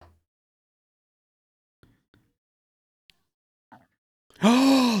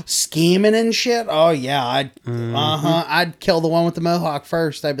 scheming and shit. Oh yeah, I'd kill the one with the mohawk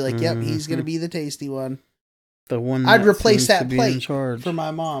first. I'd be like, yep, he's gonna be the tasty one. The one I'd that replace seems to that be in plate charge. for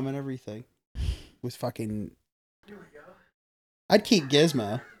my mom and everything with fucking. I'd keep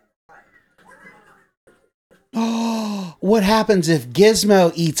Gizmo. Oh, what happens if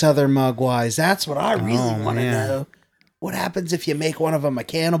Gizmo eats other Mugwais? That's what I really want to know. What happens if you make one of them a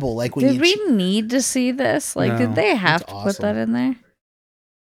cannibal? Like when Did we need to see this? Like, No. did they have That's to put that awesome. in there?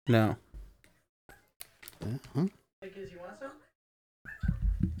 No. Uh-huh. Hey kids, you want some?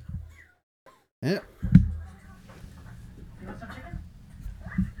 Yeah. You want some chicken?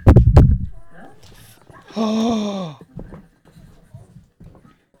 Oh.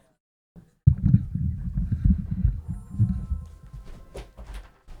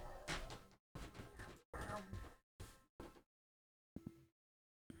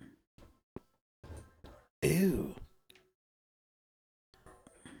 Ew.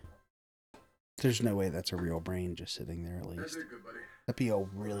 There's no way that's a real brain just sitting there, at least. That'd be a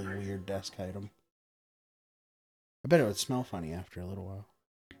really weird desk item. I bet it would smell funny after a little while.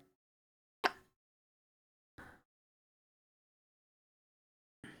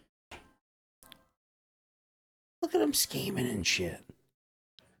 Look at him scheming and shit.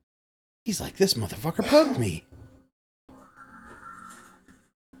 He's like, this motherfucker poked me.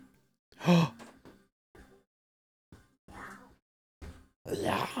 Oh.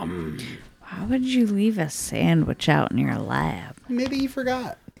 Yum. Why would you leave a sandwich out in your lab? Maybe he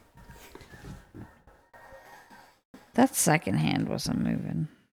forgot. That second hand wasn't moving.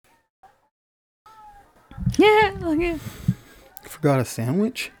 Yeah, look at. Forgot a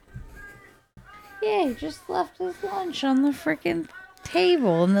sandwich? Yeah, he just left his lunch on the freaking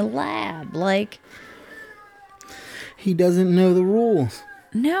table in the lab. Like, He doesn't know the rules.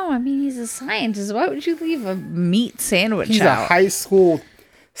 no, I mean, he's a scientist. Why would you leave a meat sandwich He's out? a high school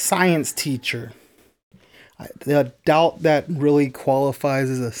science teacher. I doubt that really qualifies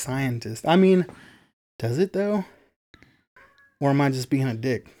as a scientist. I mean, does it though? Or am I just being a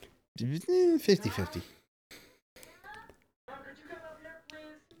dick? 50-50.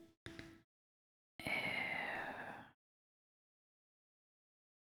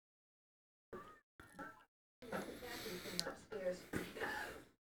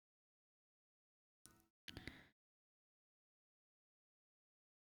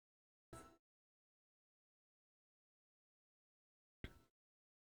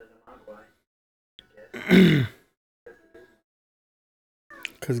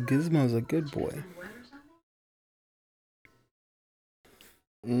 Because Gizmo's a good boy.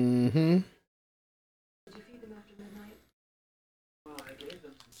 Mm-hmm. Did you feed them after midnight? Oh, I gave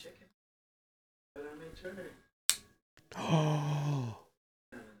them some chicken. But I made turmeric. Oh.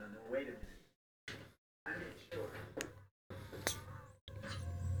 No, wait a minute. I made sure.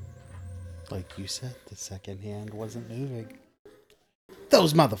 Like you said, the second hand wasn't moving.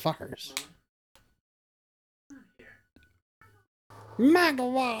 Those motherfuckers.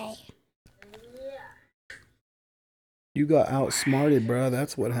 Magawai. You got outsmarted, bro.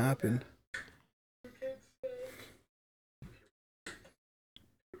 That's what happened.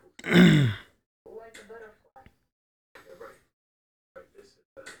 Like a butterfly. Right. This is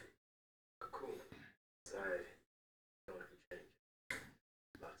a cool side. Don't have to change.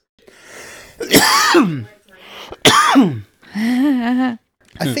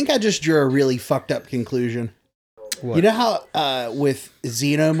 I think I just drew a really fucked up conclusion. What? You know how with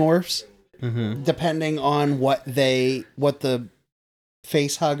xenomorphs, Mm-hmm. depending on what the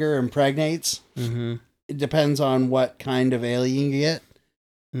face hugger impregnates, Mm-hmm. it depends on what kind of alien you get.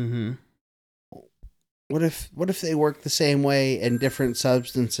 Mm-hmm. What if they work the same way in different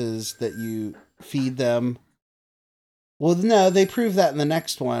substances that you feed them? Well, no, they prove that in the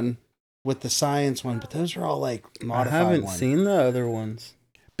next one with the science one, but those are all like I modified haven't ones. seen the other ones.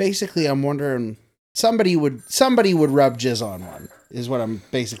 Basically, I'm wondering somebody would rub jizz on one is what I'm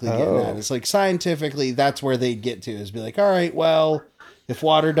basically getting at. It's like scientifically that's where they'd get to is be like, all right, well, if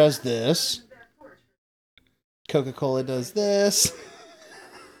water does this, Coca-Cola does this.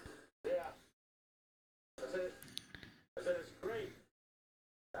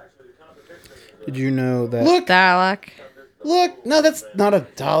 Did you know that? Look, Dalek. look, no, that's not a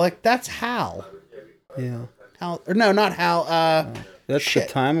Dalek. That's Hal. Yeah. Hal, or no, not Hal. That's Shit.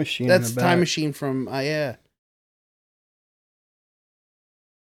 the time machine. That's in the the time back. machine from yeah.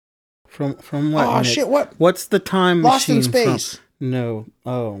 From what? Oh Nick? shit! What? What's the time Lost in machine from? Space. No.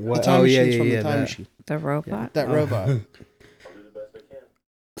 Oh, what? The time Oh, yeah, machine's yeah, from yeah. the time that. machine. The robot. That Oh. robot.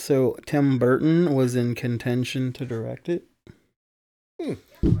 So Tim Burton was in contention to direct it.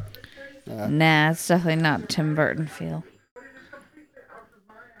 Nah, it's definitely not Tim Burton feel.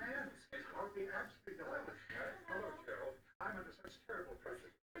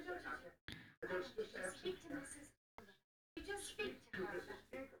 Speak to Mrs. You just speak to her.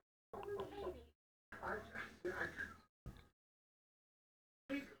 Oh,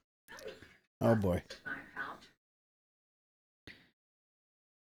 baby. Oh boy.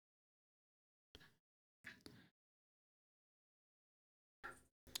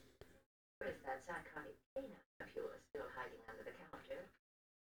 Where's that psychotic canine of yours still hiding under the counter?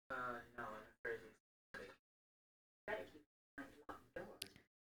 No, I'm afraid he's Better keep behind locked doors.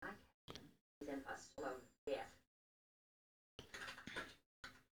 I can't. He's in a slow death.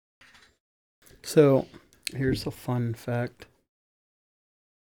 So, here's a fun fact.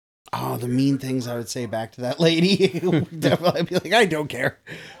 Oh, the mean things I would say back to that lady. Definitely I'd be like, I don't care.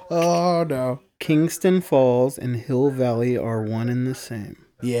 Oh no. Kingston Falls and Hill Valley are one and the same.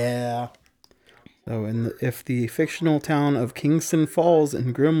 Yeah. So, if the fictional town of Kingston Falls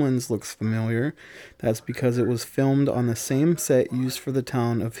in Gremlins looks familiar, that's because it was filmed on the same set used for the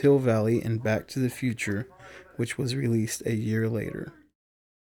town of Hill Valley in Back to the Future, which was released a year later.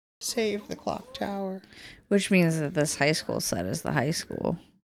 Save the clock tower. Which means that this high school set is the high school.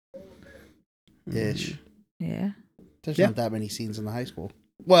 Ish. Yeah. There's Yeah. not that many scenes in the high school.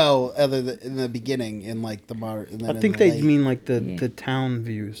 Well, other than in the beginning, in like the modern. I think they mean like the town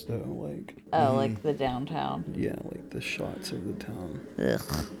views though, like Oh, like the downtown. yeah, like the shots of the town. Ugh.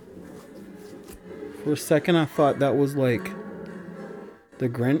 For a second, I thought that was like the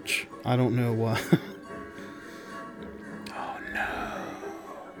Grinch. I don't know why.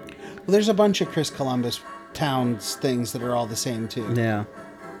 Well, there's a bunch of Chris Columbus towns things that are all the same too. Yeah.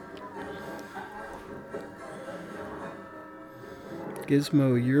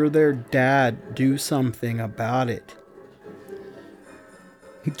 Gizmo, you're their dad. Do something about it.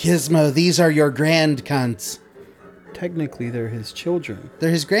 Gizmo, these are your grand cunts. Technically, they're his children. They're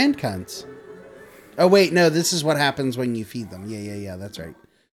his grand cunts. Oh wait, no, this is what happens when you feed them. Yeah, that's right.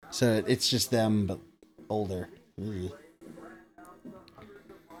 So it's just them, but older. Ugh.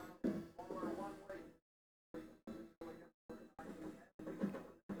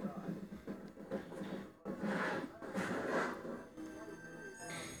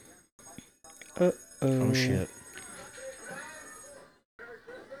 Oh shit.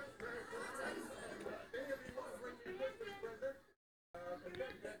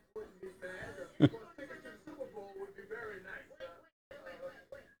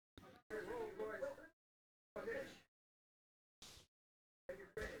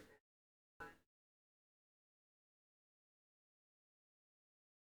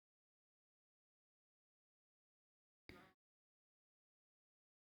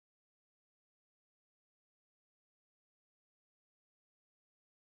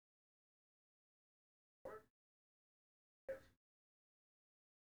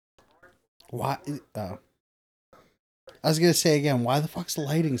 Why? Oh. I was going to say again, why the fuck's the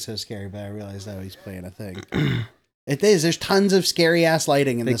lighting so scary? But I realized that he's playing a thing. It is. There's tons of scary ass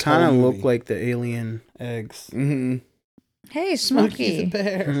lighting in They this whole kind of movie. look like the alien eggs. Mm-hmm. Hey, Smokey the Smokey.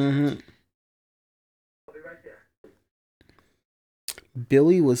 Bear. Mm-hmm.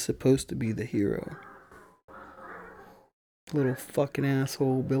 Billy was supposed to be the hero. Little fucking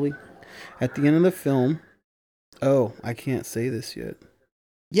asshole, Billy. At the end of the film... Oh, I can't say this yet.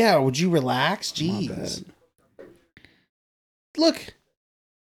 Yeah, would you relax? My Jeez. bad. Look.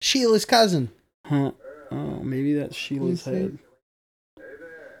 Sheila's cousin. Huh. Oh, maybe that's Sheila's Let me head.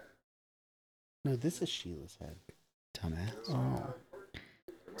 No, this is Sheila's head. Dumbass. Oh.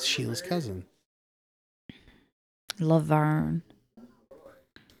 It's Sheila's cousin. Laverne.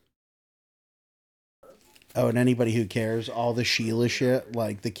 Oh, and anybody who cares, all the Sheila shit,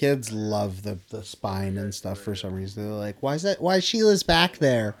 like the kids love the spine and stuff for some reason. They're like, why is Sheila's back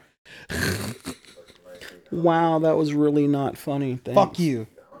there? Wow, that was really not funny. Thanks. Fuck you.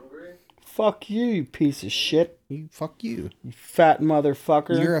 Fuck you, you piece of shit. Fuck you. You fat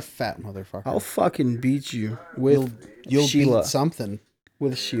motherfucker. You're a fat motherfucker. I'll fucking beat you with You'll Sheila. beat something.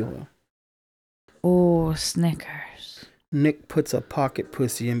 With Sheila. Oh, Snickers. Nick puts a pocket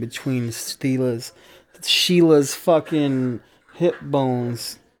pussy in between Sheila's fucking hip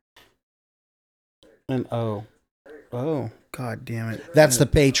bones. And oh, god damn it. That's the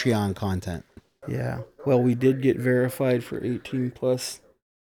Patreon content. Yeah. Well, we did get verified for 18 plus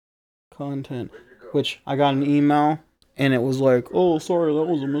content, which I got an email and it was like, oh, sorry, that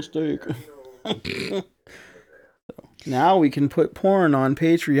was a mistake. So, now we can put porn on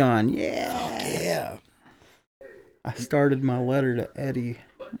Patreon. Yeah. I started my letter to Eddie.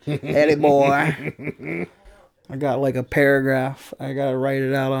 Eddie boy. I got like a paragraph. I gotta write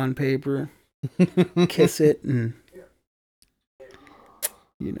it out on paper. Kiss it and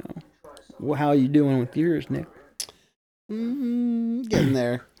you know. Well, how you doing with yours, Nick? Getting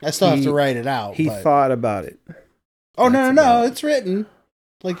there. I still have to write it out. He but... thought about it. Oh, That's no. about- It's written.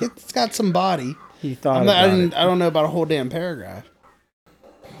 Like, it's got some body. He thought about it. I don't know about a whole damn paragraph.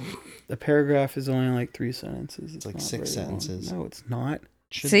 The paragraph is only like 3 sentences. It's like not 6 very long. sentences. No, it's not.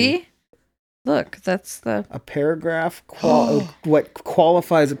 See? Look, that's the... A paragraph, what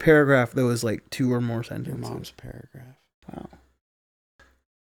qualifies a paragraph, though, is like 2 or more Your sentences. mom's paragraph. Wow.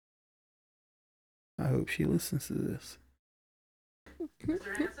 I hope she listens to this.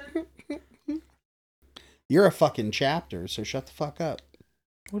 You're a fucking chapter, so shut the fuck up.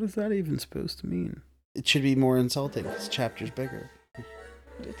 What is that even supposed to mean? It should be more insulting because chapter's bigger.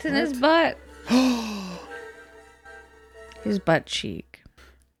 It's in his butt. His butt cheek.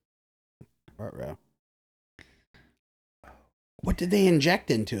 Ruh-roh. What did they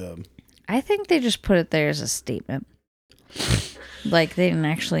inject into him? I think they just put it there as a statement. Like, they didn't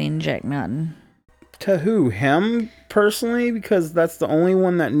actually inject nothing. To who? Him, personally? Because that's the only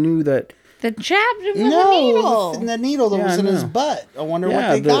one that knew that... The chapter with the needle. The needle that was in his butt. I wonder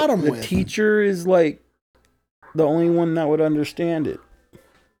what they got him with. The teacher is like the only one that would understand it.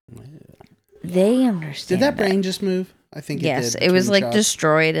 They understand. Did that brain just move? I think it did. Yes, it was like shots.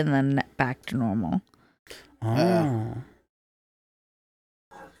 destroyed and then back to normal. Oh.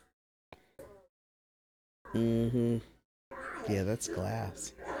 Mm-hmm. Yeah, that's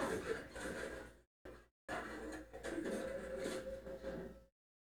glass.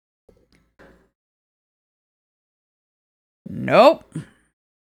 Nope.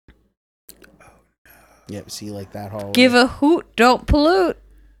 Yep, see, like that hallway. Give a hoot, don't pollute.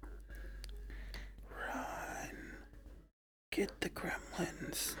 Run. Get the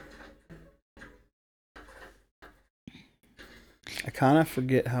gremlins. I kind of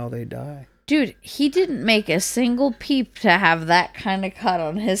forget how they die. Dude, he didn't make a single peep to have that kind of cut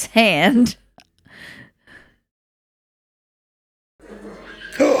on his hand.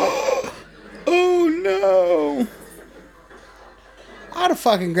 Oh no! I'd have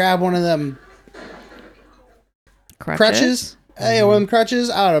fucking grabbed one of them Crutches? crutches. Hey, one of them crutches.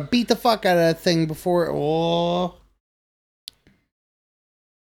 I would have beat the fuck out of that thing before. Oh.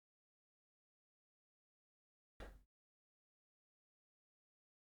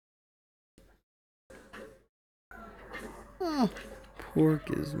 Huh. Poor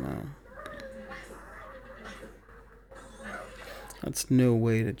Gizmo. That's no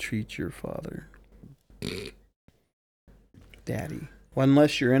way to treat your father. Daddy. Well,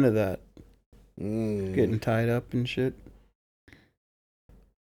 unless you're into that. Getting tied up and shit.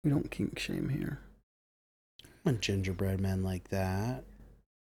 We don't kink shame here. I want gingerbread men like that.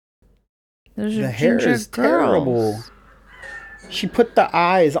 Those The are hair ginger is girls. terrible. She put the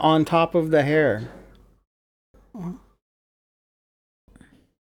eyes on top of the hair.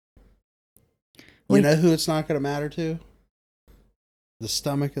 You know who it's not going to matter to? The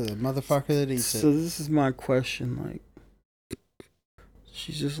stomach of the motherfucker that eats So it. this is my question, like,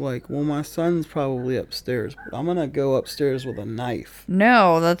 she's just like, well, my son's probably upstairs, but I'm gonna go upstairs with a knife.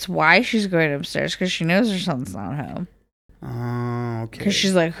 No, that's why she's going upstairs, because she knows her son's not home. Oh, okay. Because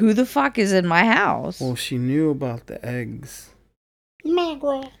she's like, who the fuck is in my house? Well, she knew about the eggs.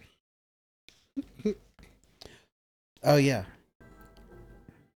 Margaret. Oh, yeah.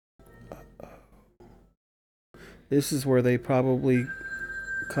 This is where they probably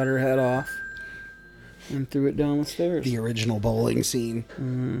cut her head off and threw it down the stairs. The original bowling scene.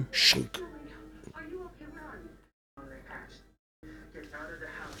 Mm-hmm. Shunk. Are you okay, Ron? Get out of the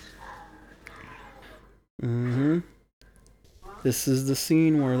house. Mm-hmm. This is the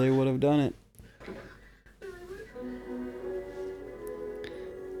scene where they would have done it.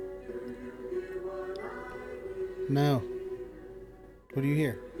 No. What do you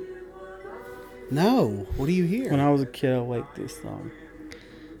hear? No. What do you hear? When I was a kid, I liked this song.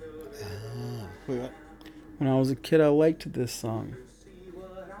 Wait, what? When I was a kid, I liked this song.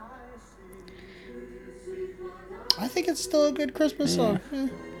 I think it's still a good Christmas song. Yeah.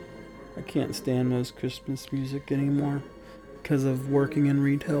 I can't stand most Christmas music anymore because of working in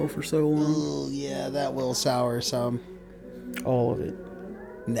retail for so long. Oh, yeah, that will sour some. All of it.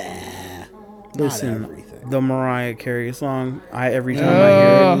 Nah. Listen, not everything. the Mariah Carey song, every time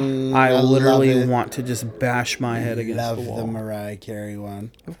I hear it, I literally love it. want to just bash my head against Love the wall. the Mariah Carey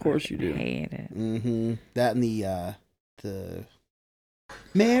one. Of course you do. Hate it. Mm-hmm. That and the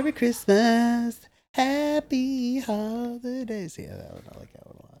Merry Christmas, Happy Holidays. Yeah, that one. I like that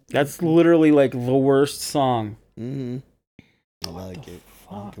one a lot. That's literally like the worst song. Mm-hmm. I like it.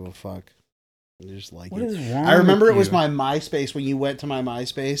 I don't give a fuck. I just like What it. is wrong I remember with it was you? my MySpace when you went to my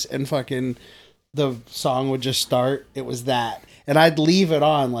MySpace and fucking the song would just start. It was that. And I'd leave it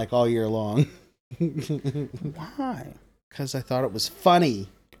on like all year long. Why? because I thought it was funny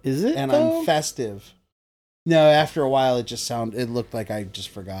Is it? and though? I'm festive. No, after a while, it looked like I just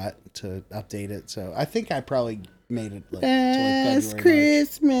forgot to update it. So I think I probably made it like Last February, March.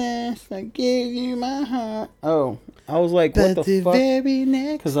 Christmas, I gave you my heart. Oh, I was like, what But the fuck? very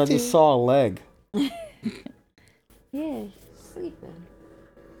next Because I just saw a leg. Yeah, sleeping.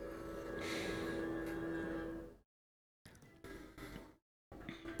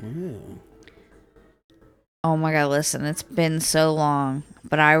 Oh my god, listen, it's been so long,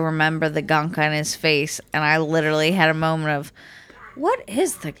 but I remember the gunk on his face, and I literally had a moment of, what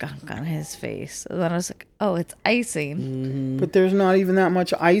is the gunk on his face? And then I was like, oh, it's icing. But there's not even that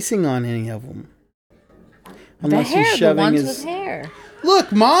much icing on any of them. The hair, the ones with hair.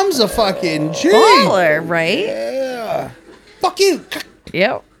 Look, Mom's a fucking G. Baller, right? Yeah. Fuck you.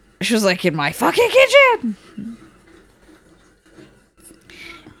 Yep. She was like, in my fucking kitchen.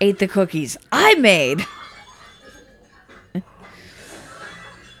 Ate the cookies I made.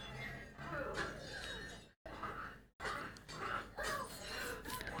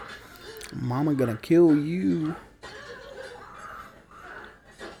 Mama gonna kill you.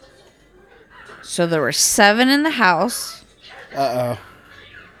 So there were 7 in the house. Uh-oh.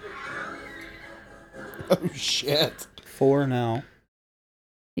 Oh, shit. 4 now.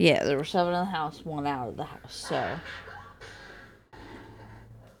 Yeah, there were 7 in the house, 1 out of the house. So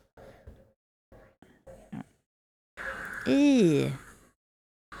ew.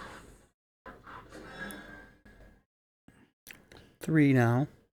 3 now.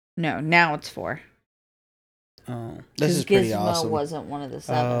 No, now it's 4. Oh. This is pretty Gizmo awesome. wasn't one of the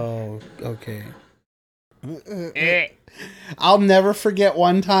 7. Oh, okay. I'll never forget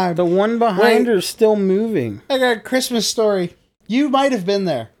one time. The one behind her is still moving. I got a Christmas story. You might have been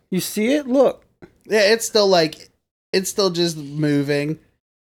there. You see it? Look. Yeah, it's still just moving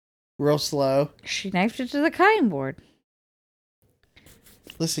real slow. She knifed it to the cutting board.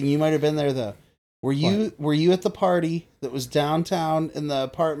 Listen, you might have been there though. Were you at the party that was downtown in the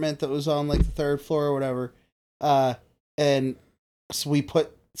apartment that was on like the 3rd floor or whatever? And so we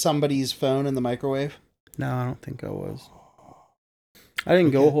put somebody's phone in the microwave. No, I don't think I was. I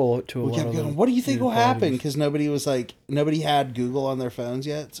didn't go to a lot of them. What do you think will happen? Because nobody had Google on their phones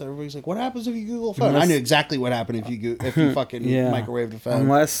yet. So everybody's like, "What happens if you Google a phone?" I knew exactly what happened if you fucking microwaved a phone.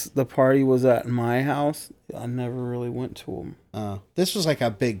 Unless the party was at my house, I never really went to them. This was like a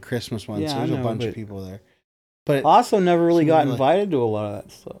big Christmas one, so there's a bunch of people there. But I also never really got invited to a lot of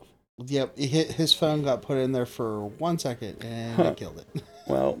that stuff. Yep, his phone got put in there for 1 second and it killed it.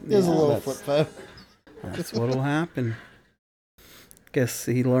 Well, it was a little flip phone. That's what'll happen. Guess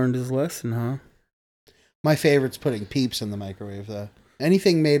he learned his lesson, huh? My favorite's putting Peeps in the microwave, though.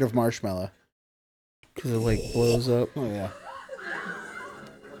 Anything made of marshmallow. Because it, like, blows up. Oh, yeah.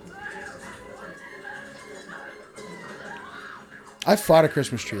 I fought a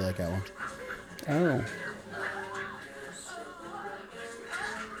Christmas tree like that one. Oh.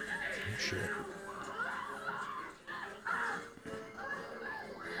 Shit.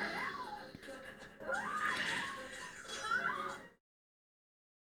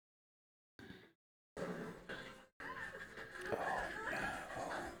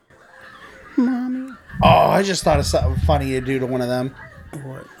 Mommy. Oh, I just thought of something funny to do to one of them.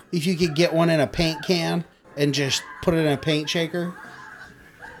 What? If you could get one in a paint can and just put it in a paint shaker.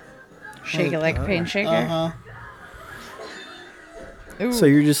 Shake it like a paint shaker. Uh-huh. So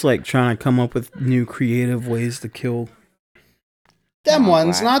you're just like trying to come up with new creative ways to kill Them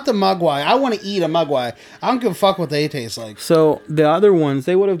ones, not the mugwai. I want to eat a mugwai. I don't give a fuck what they taste like. So the other ones,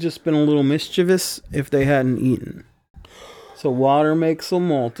 they would have just been a little mischievous if they hadn't eaten. So water makes them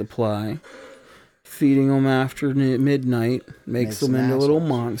multiply. Feeding them after midnight makes them into little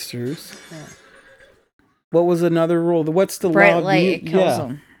monsters. Yeah. What was another rule? What's the bright loud light? It kills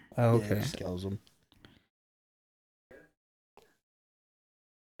them. Oh, okay. Yeah, it just kills them.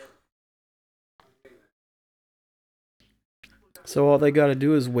 So all they got to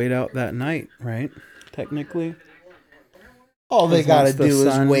do is wait out that night, right? Technically. All they got to do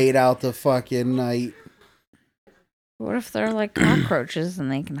is wait out the fucking night. What if they're like cockroaches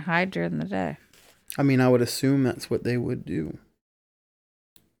and they can hide during the day? I mean, I would assume that's what they would do.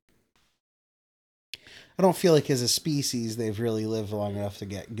 I don't feel like as a species they've really lived long enough to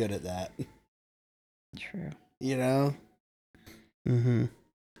get good at that. True. You know? Mm-hmm.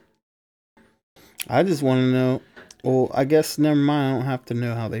 I just want to know. Well, I guess never mind. I don't have to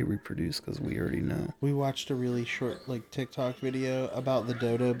know how they reproduce because we already know. We watched a really short like TikTok video about the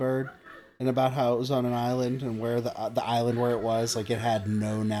dodo bird and about how it was on an island and where the island where it was, like it had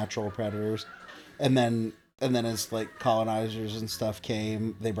no natural predators. And then as like colonizers and stuff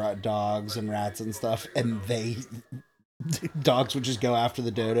came, they brought dogs and rats and stuff, and they dogs would just go after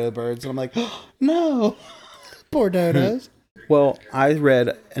the dodo birds, and I'm like, oh, no, poor dodos. Well, I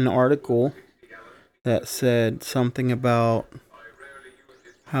read an article that said something about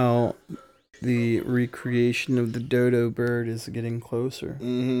how the recreation of the dodo bird is getting closer.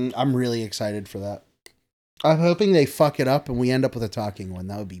 I'm really excited for that. I'm hoping they fuck it up and we end up with a talking one.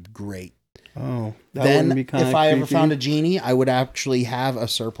 That would be great. Oh, that Then, wouldn't be kind of if I ever found a genie, I would actually have a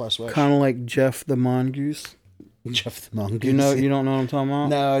surplus wish. kind of like Jeff the Mongoose. Jeff the Mongoose. You don't know what I'm talking about?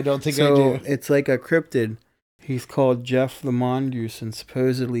 No, I don't think I So do. it's like a cryptid. He's called Jeff the Mongoose, and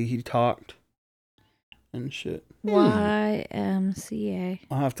supposedly he talked and shit. YMCA.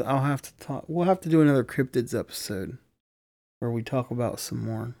 I'll have to talk. We'll have to do another cryptids episode where we talk about some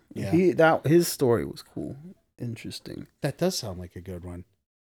more. Yeah. His story was cool, interesting. That does sound like a good one.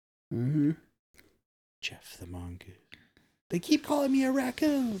 Mm-hmm. Jeff the Mongoose. They keep calling me a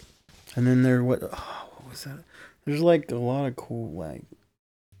raccoon. And then what was that? There's like a lot of cool, like,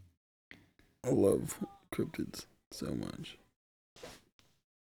 I love cryptids so much.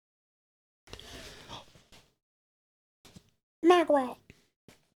 Mackerel.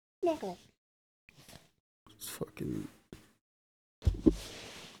 It's fucking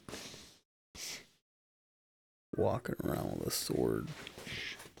walking around with a sword.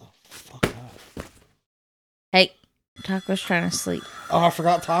 Fuck up. Hey, Taco's trying to sleep. Oh, I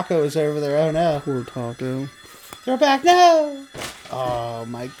forgot Taco is over there. Oh no. Poor Taco. They're back. No. Oh,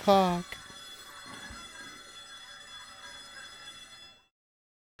 my cock.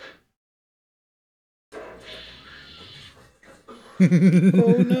 Oh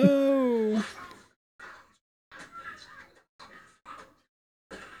no.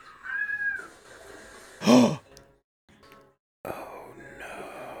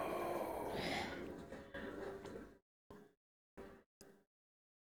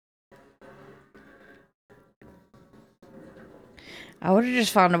 I would have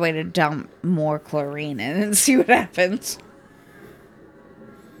just found a way to dump more chlorine in and see what happens.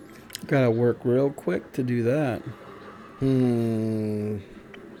 Gotta work real quick to do that.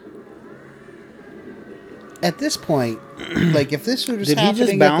 At this point, like if this was Did he happening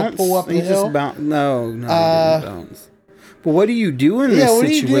just bounce? at the pull up the hill, No, he didn't bounce. But what do you do in this situation? what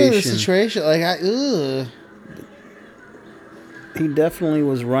do you do in this situation? Like, ugh. He definitely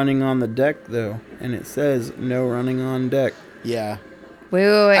was running on the deck though, and it says no running on deck. Yeah.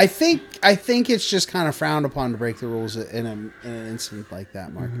 Wait. I think it's just kind of frowned upon to break the rules in an incident like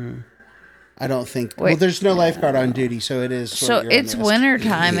that, Mark. I don't think. Wait. Well, there's no lifeguard on duty, so it is. So it's winter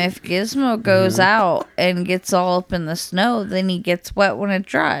time. If Gizmo goes out and gets all up in the snow, then he gets wet when it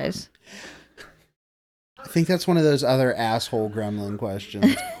dries. I think that's one of those other asshole gremlin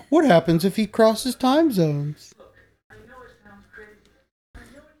questions. What happens if he crosses time zones?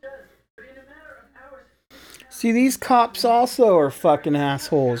 See, these cops also are fucking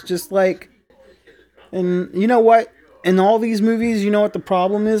assholes. Just like, and you know what? In all these movies, you know what the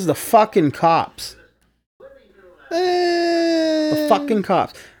problem is? The fucking cops. The fucking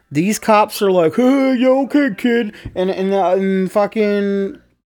cops. These cops are like, hey, you okay, kid? And fucking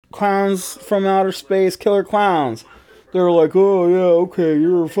clowns from outer space, killer clowns. They're like, oh, yeah, okay,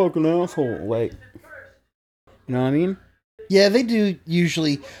 you're a fucking asshole. Like, you know what I mean? Yeah, they do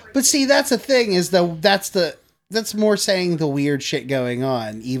usually. But see, that's the thing is that's more saying the weird shit going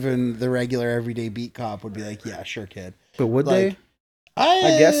on. Even the regular everyday beat cop would be like, yeah, sure, kid. But would like, they?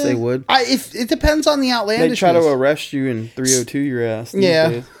 I guess they would. If it depends on the outlandishness. They'd try to arrest you and 302 your ass.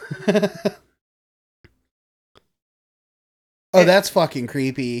 Yeah. Oh, that's fucking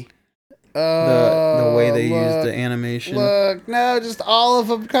creepy. The way they use the animation. Look, no, just all of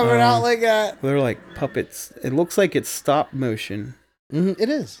them coming out like that. They're like puppets. It looks like it's stop motion. It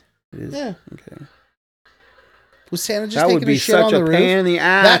is. It is? Yeah. Okay. Was Santa just That taking would be a shit on such a the roof? pain in the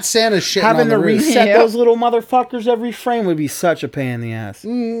ass. That's Santa shitting Having on the to roof. reset Yep. those little motherfuckers every frame would be such a pain in the ass.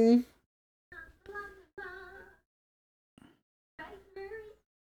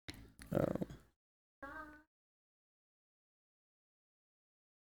 Oh.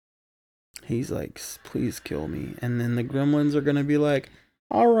 He's like, please kill me. And then the gremlins are going to be like,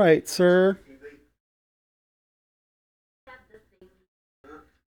 all right, sir.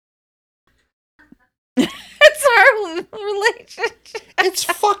 It's our relationship. It's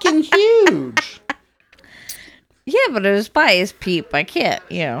fucking huge. Yeah, but it was by his peep. I can't,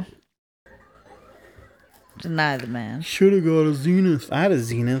 deny the man. Should have got a Zenith. I had a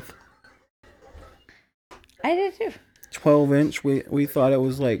Zenith. I did too. 12-inch. We thought it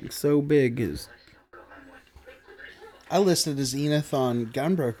was like so big. I listed a Zenith on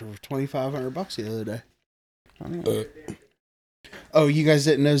Gunbroker for $2,500 the other day. Oh, you guys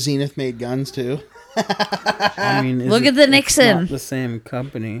didn't know Zenith made guns too? I mean, Look at the it's Nixon. not the same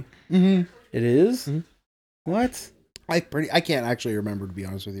company. Mm-hmm. It is? What? I can't actually remember, to be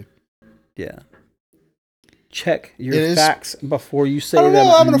honest with you. Yeah. Check your It is- facts before you say I don't them.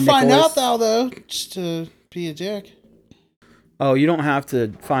 know. I'm gonna find Nicholas. out though, just to be a dick. Oh, you don't have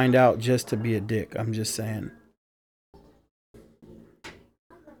to find out just to be a dick. I'm just saying.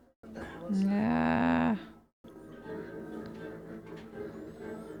 Yeah.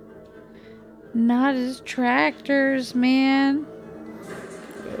 Not as tractors, man.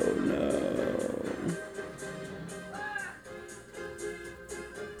 Oh no.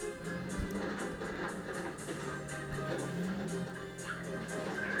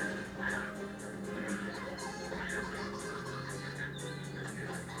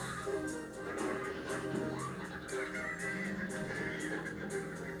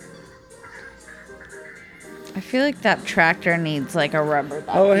 I feel like that tractor needs like a rubber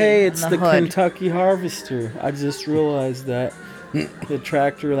ducky Oh, hey, in it's the hood. Kentucky Harvester. I just realized that. The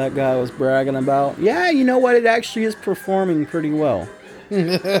tractor that guy was bragging about. Yeah, you know what? It actually is performing pretty well.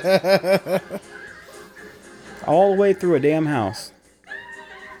 All the way through a damn house.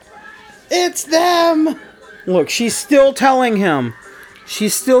 It's them. Look, she's still telling him.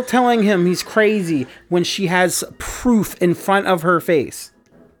 She's still telling him he's crazy when she has proof in front of her face.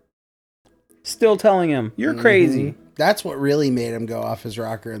 Still telling him, you're crazy. That's what really made him go off his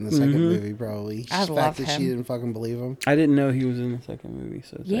rocker in the second movie, probably. I the love fact that him. she didn't fucking believe him. I didn't know he was in the second movie,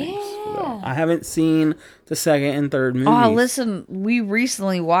 so thanks for that. Yeah. I haven't seen the second and third movies. Oh, listen, we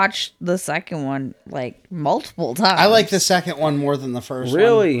recently watched the second one like multiple times. I like the second one more than the first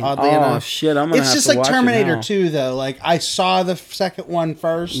Really? one. Oddly Oh, enough. shit, I'm gonna It's have just to like watch it Terminator now. 2, though. Like, I saw the second one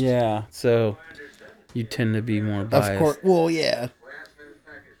first. Yeah, so you tend to be more biased. Of course. Well, yeah.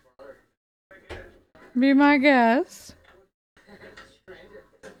 Be my guest.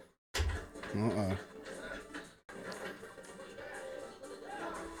 Uh-uh.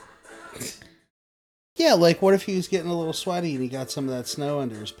 Yeah, like, what if he was getting a little sweaty and he got some of that snow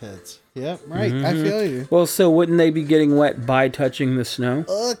under his pits? Yep, right. I feel you. Well, so wouldn't they be getting wet by touching the snow?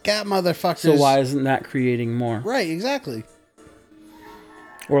 Look at motherfuckers. So why isn't that creating more? Right, exactly.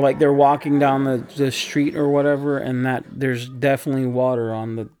 Or like they're walking down the street or whatever, and that there's definitely water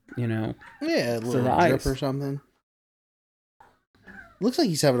on the, Yeah, a little the drip ice. or something. Looks like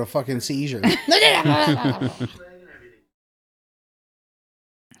he's having a fucking seizure.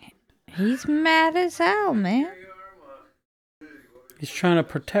 He's mad as hell, man. He's trying to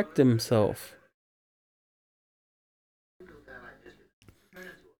protect himself.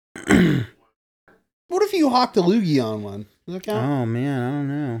 What if you hawked a loogie on one? Does that count? Oh man, I don't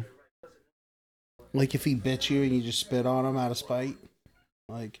know. Like if he bit you and you just spit on him out of spite?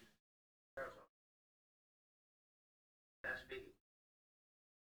 Like...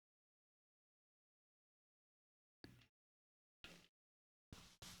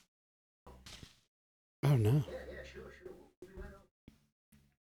 Oh no.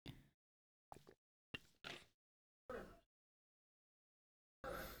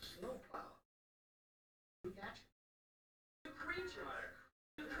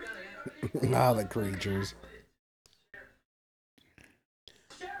 Ah, the creatures.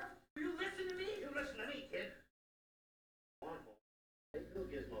 Sheriff, will you listen to me? You listen to me, kid. Come on, home. Take little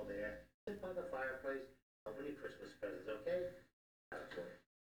Gizmo there. Sit by the fireplace. Open your Christmas presents, okay?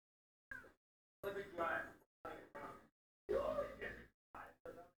 Let me drive.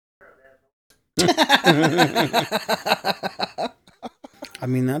 I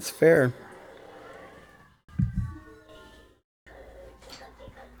mean, that's fair.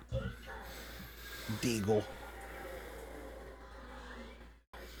 Deagle.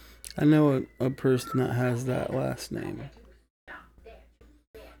 I know a person that has that last name.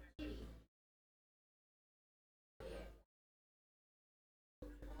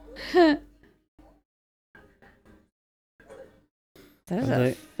 That's Are a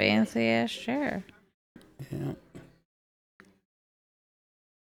they- fancy ass chair. Yeah.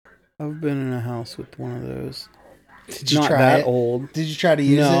 I've been in a house with one of those. Did you Not try that it? old. Did you try to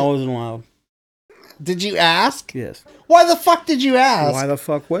use No, I it? wasn't allowed. Did you ask? Yes. Why the fuck did you ask? Why the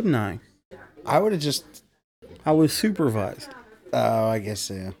fuck wouldn't I? I would have just... I was supervised. Oh, I guess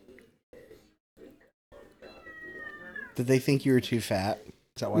so. Did they think you were too fat?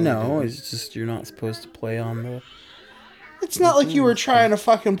 Is that why they No, did it? it's just you're not supposed to play on the... It's not like you were trying to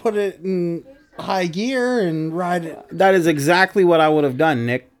fucking put it in high gear and ride it. That is exactly what I would have done,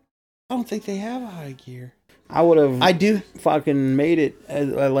 Nick. I don't think they have a high gear. I would have I do. fucking made it.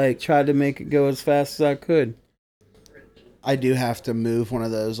 I tried to make it go as fast as I could. I do have to move one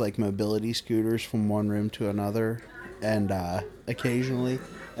of those like mobility scooters from one room to another, and occasionally,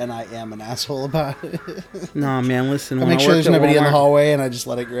 and I am an asshole about it. Nah, man, listen. I when make sure worked there's at nobody in the Walmart, hallway, and I just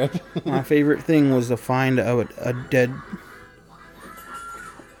let it grip. My favorite thing was to find a dead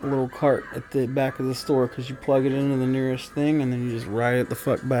little cart at the back of the store because you plug it into the nearest thing and then you just ride it the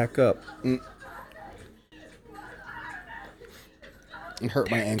fuck back up. I hurt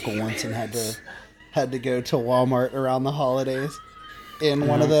my ankle once and had to go to Walmart around the holidays in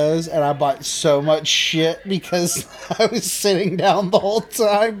one of those, and I bought so much shit because I was sitting down the whole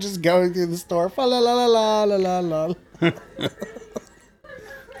time just going through the store. Fa la la la la la la.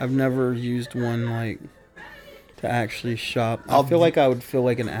 I've never used one like to actually shop. I feel like I would feel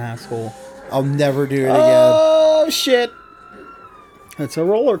like an asshole. I'll never do it again. Oh shit! It's a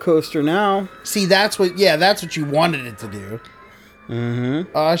roller coaster now. See, that's what you wanted it to do.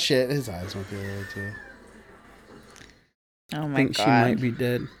 Mm-hmm. Oh shit, his eyes went the other way too. Oh I my think god. she might be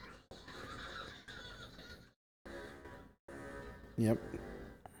dead. Yep.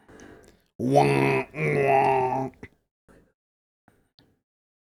 Wah, wah.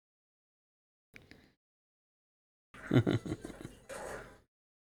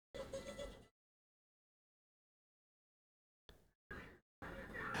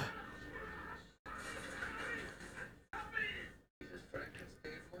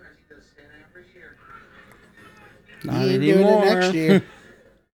 Not He ain't doing anymore. it next year.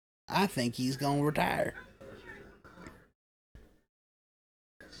 I think he's gonna retire.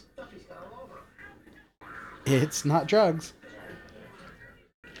 It's not drugs.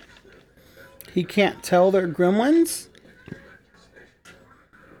 He can't tell they're gremlins?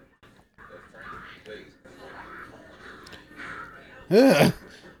 Ugh.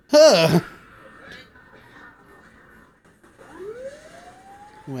 Ugh.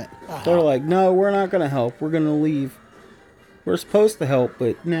 Went. They're like, no, we're not gonna help. We're gonna leave. We're supposed to help,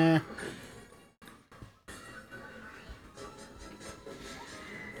 but nah.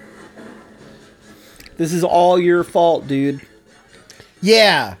 This is all your fault, dude.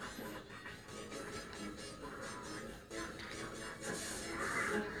 Yeah.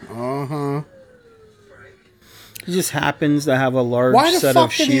 Uh-huh. He just happens to have a large Why the set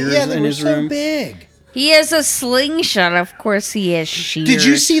fuck of did he? shears Yeah, they in were his so room. big. He has a slingshot. Of course he has shears. Did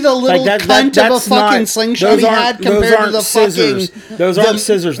you see the little cunt of a fucking slingshot he had compared to the scissors. fucking... Those aren't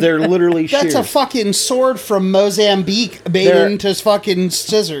scissors. They're literally shears. That's a fucking sword from Mozambique made into fucking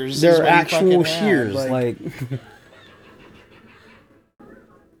scissors. is They're what he actual fucking had. shears. Like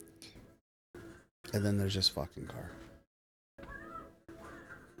And then there's this fucking car.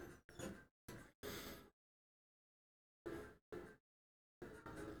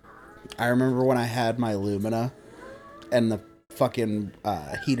 I remember when I had my Lumina and the fucking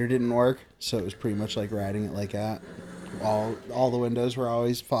heater didn't work, so it was pretty much like riding it like that. All the windows were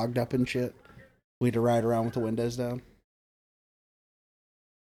always fogged up and shit. We had to ride around with the windows down.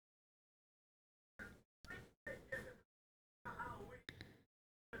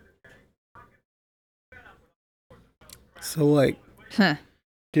 so, like, Huh.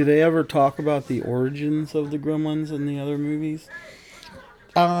 do they ever talk about the origins of the gremlins in the other movies?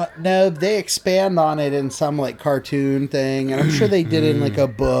 No, they expand on it in some like cartoon thing, and I'm sure they did it in like a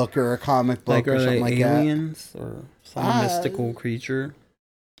book or a comic book Like, or are something they like that. aliens or some mystical creature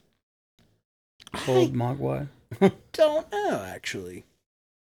called Mogwai? Don't know, actually.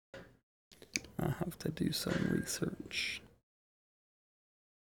 I'll have to do some research.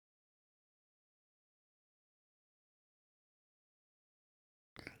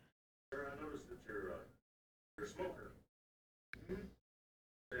 I noticed that you're a smoker.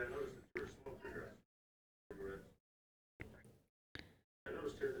 I noticed that you're a smoker. I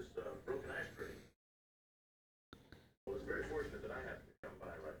noticed here this broken ashtray. Well, it's very fortunate that I happen to come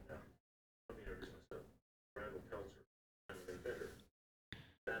by right now. Let me introduce myself. Randall Peltzer. I'm an inventor.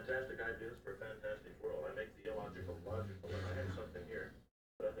 Fantastic ideas for a fantastic world. I make the illogical logical, and I have something here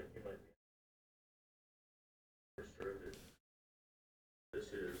that I think you might be. Sure, this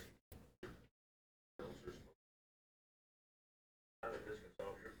is Peltzer's smoke. I think this can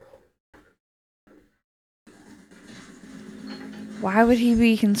solve your problem. Why would he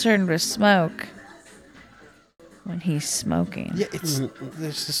be concerned with smoke when he's smoking? Yeah, it's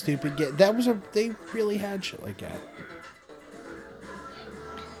this the stupid. That was they really had shit like that.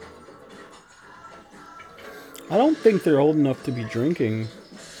 I don't think they're old enough to be drinking.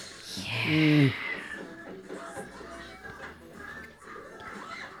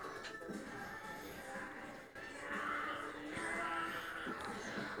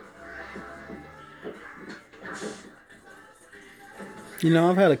 You know,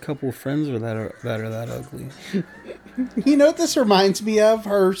 I've had a couple of friends that are that ugly. You know what this reminds me of?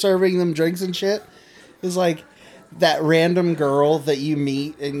 Her serving them drinks and shit is like that random girl that you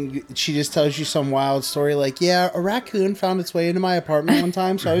meet and she just tells you some wild story like, yeah, a raccoon found its way into my apartment one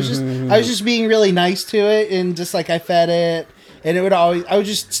time, so I was just being really nice to it and just like I fed it, and I would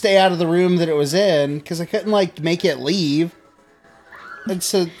just stay out of the room that it was in because I couldn't like make it leave. And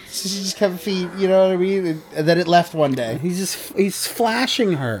so she just kept feeding, you know what I mean? And then it left one day. He's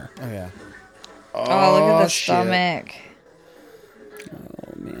flashing her. Oh yeah. Oh, look at the shit. stomach.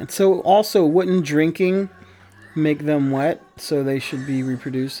 Oh man. So also, wouldn't drinking make them wet? So they should be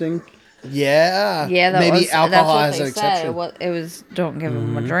reproducing. Yeah. Yeah, Maybe alcohol that's has what an they said. exception. It was don't give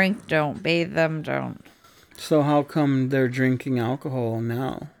them a drink, don't bathe them, don't. So how come they're drinking alcohol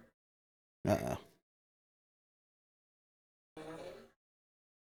now? Uh-oh.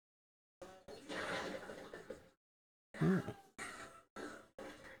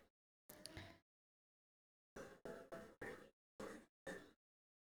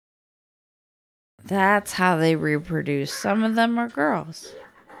 That's how they reproduce. Some of them are girls.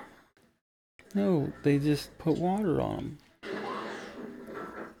 No, they just put water on them.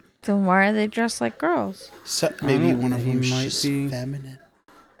 Then why are they dressed like girls? So maybe Oh, one of he them might is be- feminine.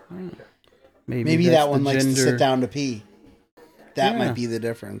 Maybe Maybe that's that one the likes to gender. sit down to pee. That Yeah. might be the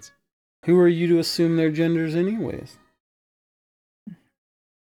difference. Who are you to assume their genders, anyways?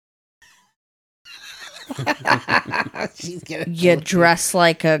 You dress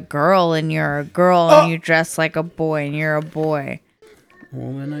like a girl and you're a girl, and you dress like a boy and you're a boy.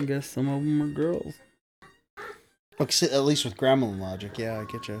 Well, then I guess some of them are girls. At least with gremlin logic, yeah,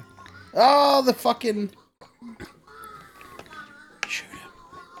 I get you. Oh, the fucking... Shoot him.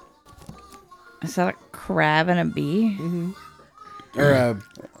 Is that a crab and a bee? Or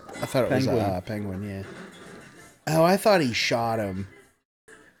I thought it was Penguin. a penguin, yeah. Oh, I thought he shot him.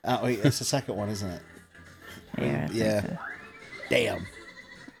 Oh, wait, that's the second one, isn't it? Yeah. I think Yeah. so. Damn.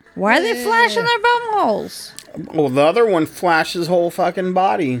 Why are they flashing their bum holes? Well, the other one flashed his whole fucking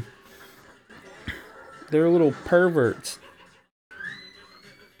body. They're little perverts.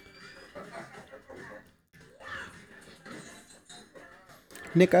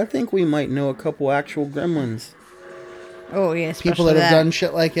 Nick, I think we might know a couple actual gremlins. Oh yeah, People that have done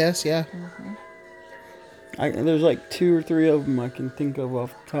shit like this, yeah. There's like 2 or 3 of them I can think of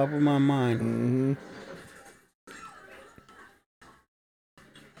off the top of my mind. Mm-hmm.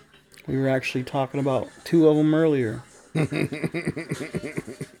 We were actually talking about 2 of them earlier.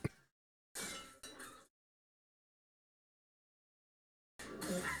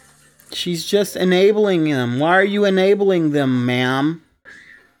 She's just enabling them. Why are you enabling them, ma'am?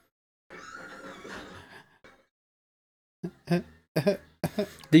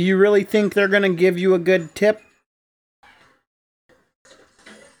 Do you really think they're going to give you a good tip?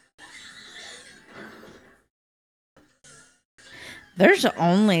 There's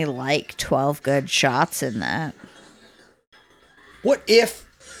only like 12 good shots in that. What if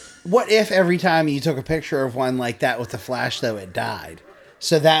every time you took a picture of one like that with the flash, though, it died?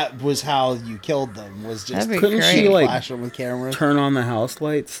 So that was how you killed them, was just That'd be Couldn't great. she like flash them with cameras? turn on the house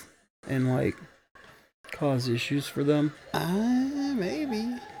lights and like cause issues for them?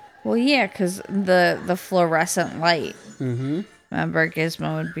 Maybe. Well, yeah, because the fluorescent light. Mm-hmm. Remember,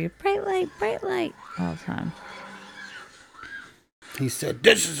 Gizmo would be bright light all the time. He said,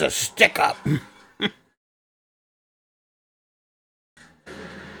 "This is a stick-up."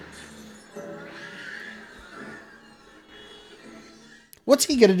 What's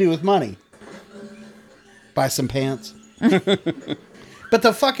he gonna do with money? Buy some pants. But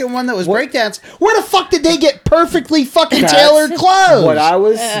the fucking one that was breakdance, where the fuck did they get perfectly fucking tailored clothes? What I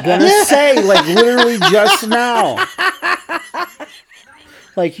was gonna say, like literally just now.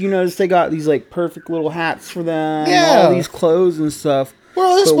 Like, you notice they got these like perfect little hats for them, Yeah. all these clothes and stuff. Where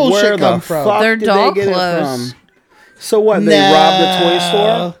all this But bullshit where come the from? fuck They're did doll they get clothes. it from? So what? They robbed a toy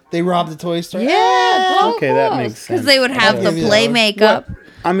store? They robbed the toy store. Yeah, Okay, that makes sense. Because they would have I'll the give you play that one. makeup.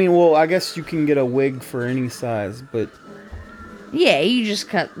 I mean, well, I guess you can get a wig for any size, but Yeah, you just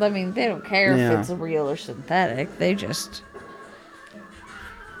cut. I mean, they don't care Yeah. if it's real or synthetic. They just.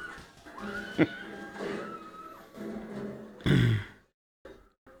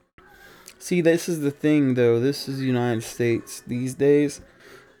 see, this is the thing, though. This is the United States these days.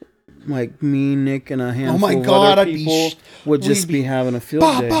 Like me, Nick, and a handful my of God, other I'd be people would just we'd be be- having a field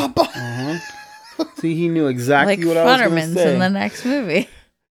Bah, day. bah, bah. Uh-huh. See, he knew exactly Like what I was going to Futterman's say. in the next movie.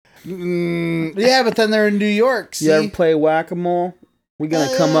 Yeah, but then they're in New York. See? You ever play whack-a-mole? We're going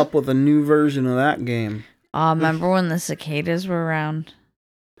to come Yeah. up with a new version of that game. Remember when the cicadas were around?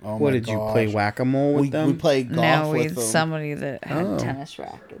 Oh What my did you play, gosh. whack-a-mole with We them? played golf No, we with had them. somebody that had Oh. tennis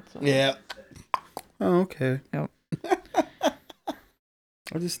rackets. Yeah. Oh, okay. Yep.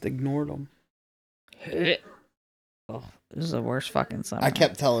 I just ignored them. Oh, it was the worst fucking summer. I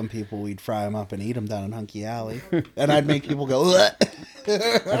kept telling people we'd fry them up and eat them down in Hunky Alley. And I'd make people go, "Ugh."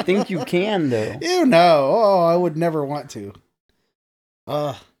 I think you can, though. Ew, no. Oh, I would never want to.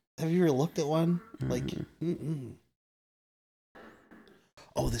 Have you ever looked at one? Like,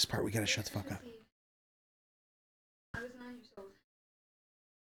 oh, this part, we gotta shut the fuck up. I was 9 years old.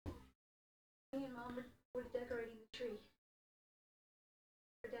 Me and Mom were decorating the tree.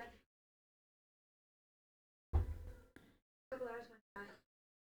 Her dad. A couple hours went by.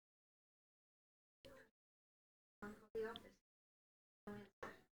 Mom called the office. No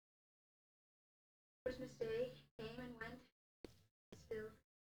answer. Christmas Day came and went. Still.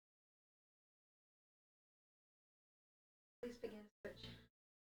 Police began to search.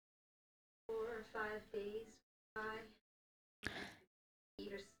 4 or 5 days went by.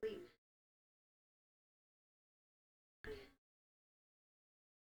 Eat or sleep.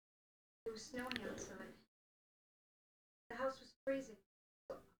 It was snowing outside. The house was freezing.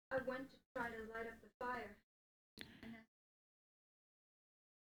 So I went to try to light up the fire. And then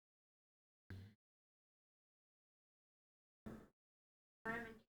fireman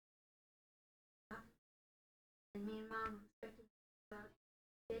came up, and me and Mom were expecting about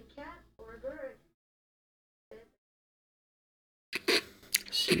a dead cat or a bird.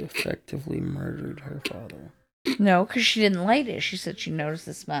 She effectively murdered her father. No, because she didn't light it. She said she noticed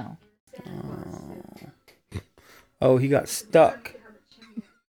the smell. Oh, he got stuck.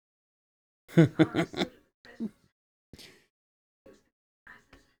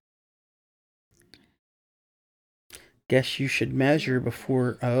 Guess you should measure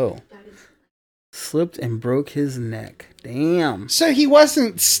before. Oh. Slipped and broke his neck. Damn. So he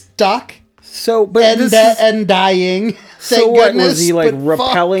wasn't stuck So, but this is, and dying. so Thank what goodness, was he like but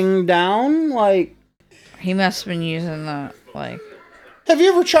fuck. rappelling down? Like, He must have been using the, like... Have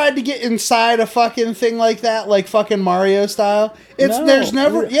you ever tried to get inside a fucking thing like that, like fucking Mario style? no. There's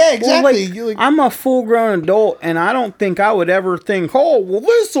never, yeah, exactly. Well, like, I'm a full-grown adult, and I don't think I would ever think, oh, well,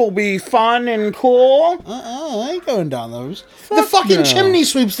 this will be fun and cool. I ain't going down those. The Fuck fucking no. chimney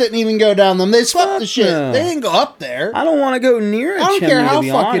sweeps didn't even go down them. They swept the Fuck shit. no. They didn't go up there. I don't want to go near a I don't chimney, care how to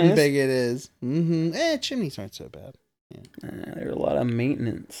be fucking honest. big it is. Chimneys aren't so bad. There's a lot of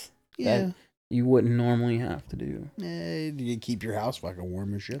maintenance Yeah. that you wouldn't normally have to do. You keep your house fucking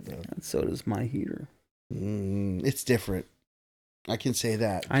warm as shit, though. And so does my heater. It's different. I can say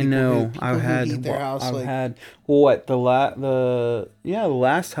that. I know. People I've who had. heat their house, I've like, had. What the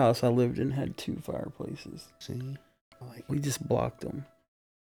last house I lived in had 2 fireplaces. See, like, We just blocked them.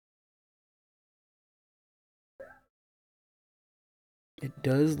 It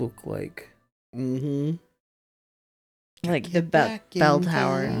does look like. Like the Get back bell in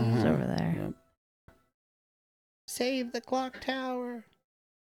tower time. is over there. Yep. Save the clock tower.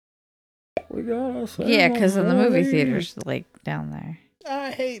 We got us. Yeah, because in the movie theaters, like down there.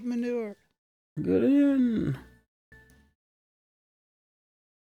 I hate manure. Get in.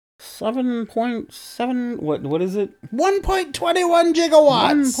 7.7. What is it? 1.21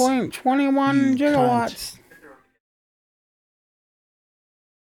 gigawatts. 1.21 You gigawatts.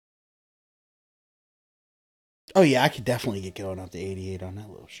 Oh yeah, I could definitely get going up to 88 on that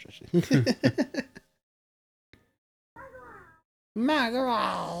little stretch.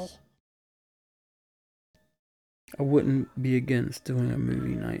 Magarol. I wouldn't be against doing a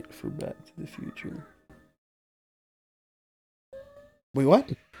movie night for Back to the Future. Wait, what?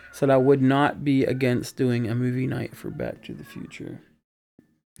 Said I would not be against doing a movie night for Back to the Future.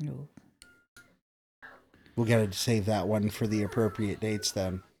 No. We got to save that one for the appropriate dates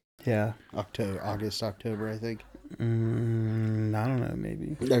then. Yeah. August, October, I think. I don't know,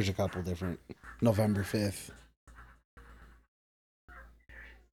 maybe. There's a couple different. November 5th.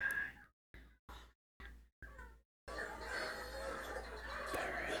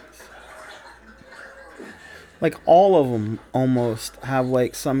 Like all of them almost have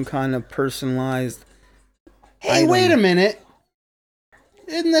like some kind of personalized. Hey, item. wait a minute.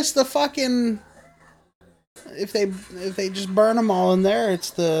 Isn't this the fucking... If they just burn them all in there,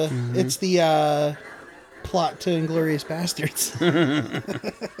 it's the plot to Inglourious Bastards.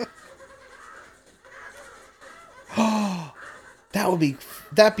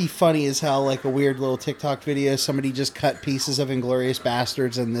 That'd be funny as hell, like a weird little TikTok video. Somebody just cut pieces of Inglourious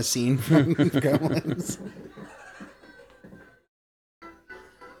Bastards in the scene from Gremlins.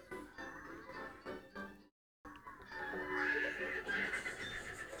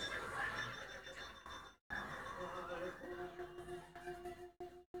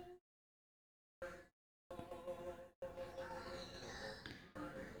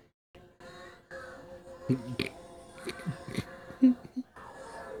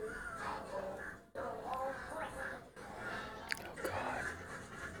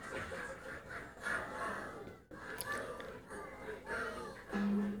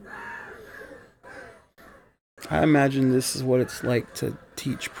 I imagine this is what it's like to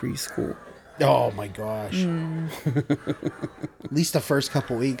teach preschool. Oh my gosh. At least the first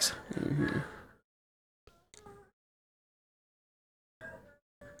couple weeks.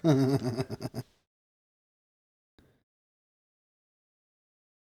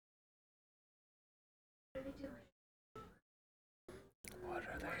 What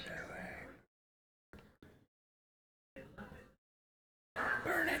are they doing?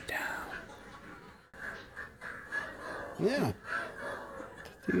 Burn it down. Yeah.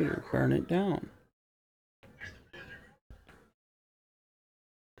 Theater, burn it down.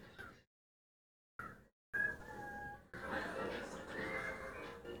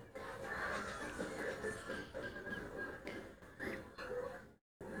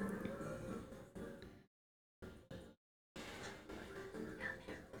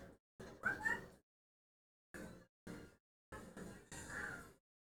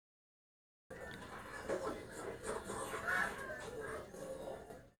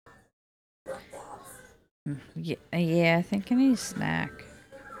 Yeah, I think I need a snack.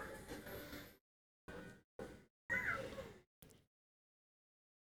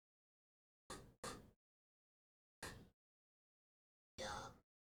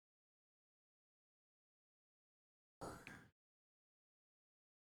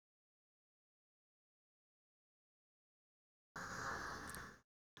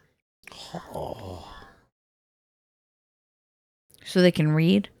 Oh. So they can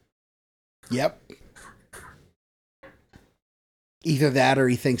read? Yep. Either that or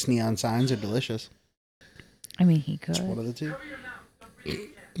he thinks neon signs are delicious. I mean, he could. It's one of the two.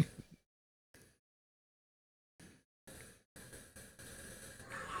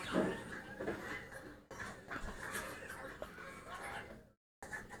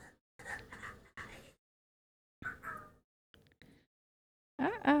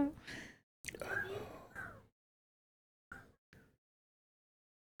 Uh-oh.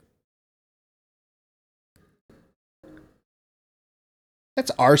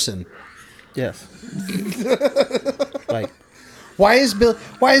 That's arson. Yes. Like Why is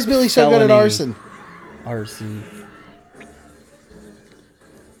Billy so good at Felony. arson? arson.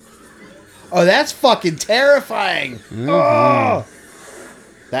 Oh, that's fucking terrifying. Oh,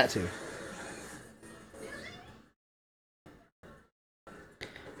 that too.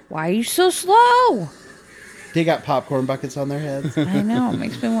 Why are you so slow? They got popcorn buckets on their heads. I know. It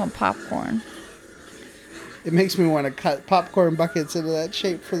makes me want popcorn. It makes me want to cut popcorn buckets into that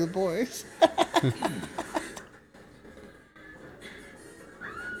shape for the boys.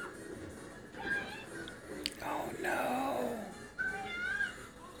 Oh no.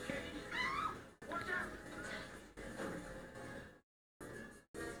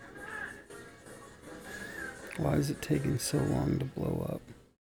 Why is it taking so long to blow up?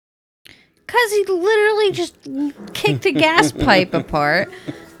 Because he literally just kicked a gas pipe apart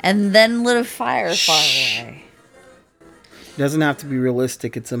and then lit a fire far away. It doesn't have to be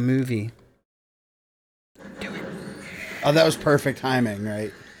realistic. It's a movie. Oh, that was perfect timing,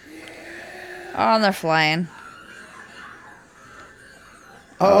 right? Oh, they're flying.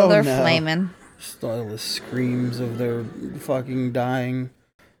 Oh, They're no. flaming. Just all the screams of their fucking dying.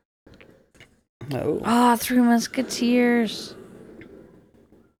 Oh. Oh, Three Musketeers.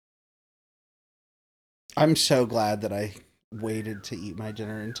 I'm so glad that I waited to eat my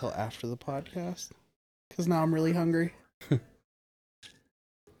dinner until after the podcast. Because now I'm really hungry.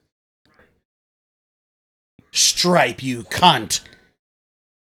 Stripe, you cunt!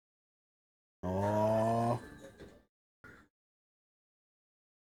 Oh.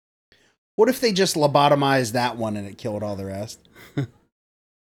 What if they just lobotomized that one and it killed all the rest?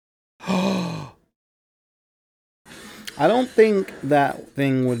 I don't think that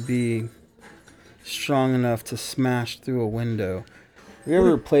thing would be strong enough to smash through a window. Have you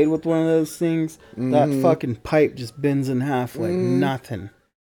ever played with one of those things? That fucking pipe just bends in half like nothing.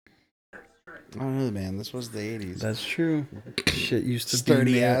 I don't know, man. This was the 80s. That's true. Shit used to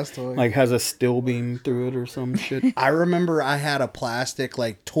Sturdy be made- ass toy. like has a steel beam through it or some shit. I remember I had a plastic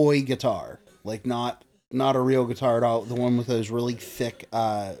like toy guitar, like not a real guitar at all. The one with those really thick,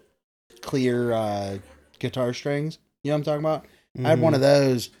 clear guitar strings. You know what I'm talking about? I had one of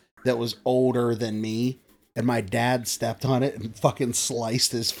those that was older than me, and my dad stepped on it and fucking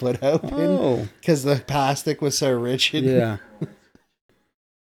sliced his foot open Oh, because the plastic was so rigid. yeah.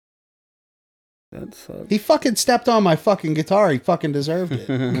 That sucks. He fucking stepped on my fucking guitar. He fucking deserved it.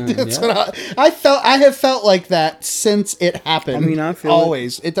 That's Yeah. what I felt. I have felt like that since it happened. I mean, I feel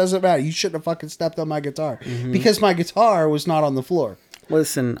always. It doesn't matter. You shouldn't have fucking stepped on my guitar because my guitar was not on the floor.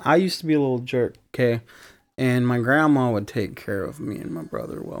 Listen, I used to be a little jerk, okay? And my grandma would take care of me and my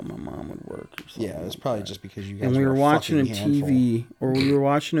brother while my mom would work. Or something Yeah, it was probably just because you guys and we were a watching a fucking handful. TV or we were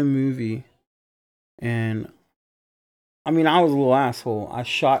watching a movie. And I mean, I was a little asshole. I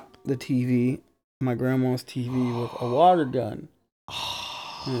shot the TV, my grandma's TV, with a water gun.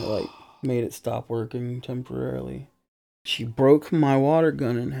 And it like made it stop working temporarily. She broke my water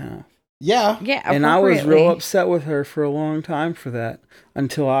gun in half. Yeah. Yeah, And I was real appropriately. upset with her for a long time for that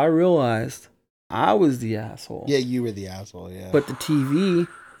until I realized I was the asshole. Yeah, you were the asshole, yeah. But the TV,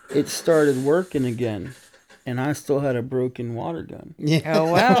 it started working again. And I still had a broken water gun. Yeah.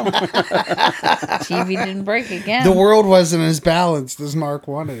 Oh, well. TV didn't break again. The world wasn't as balanced as Mark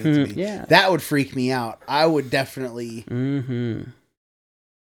wanted it to be. Yeah. That would freak me out. I would definitely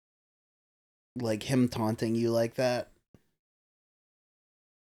like him taunting you like that.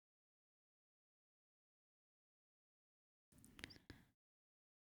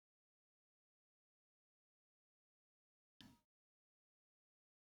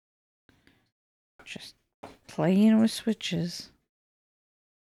 Just playing with switches.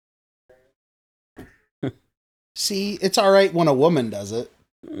 See, it's all right when a woman does it.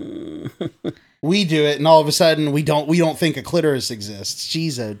 We do it, and all of a sudden we don't think a clitoris exists.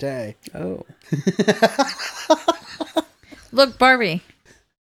 Jeez, oh day. Oh. Look, Barbie.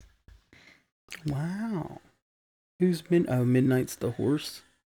 Wow. Who's Midnight's the horse?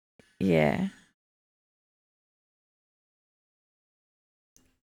 Yeah.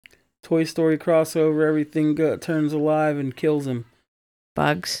 Toy Story crossover, everything turns alive and kills him.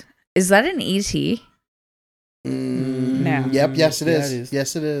 Bugs. Is that an E.T.? No. Yep, yes it Yeah, is. it is.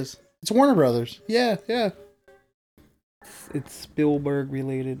 Yes it is. It's Warner Brothers. Yeah, yeah. It's Spielberg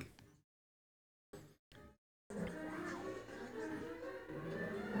related.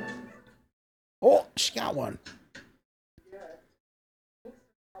 Oh, she got one.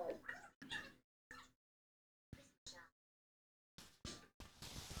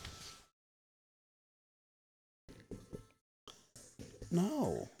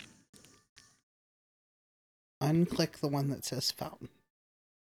 No. Unclick the one that says fountain.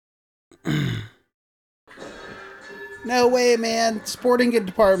 No way, man. Sporting Good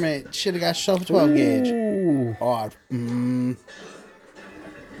department. Should have got shelf 12 gauge. Ooh. Oh,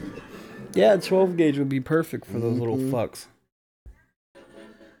 Yeah, 12 gauge would be perfect for those little fucks.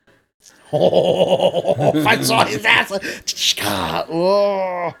 Oh, if I saw his ass.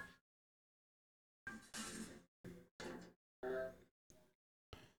 Oh.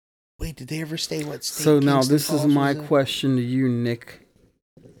 Wait, did they ever say what state? So now Kingston this is Falls my was in? question to you, Nick.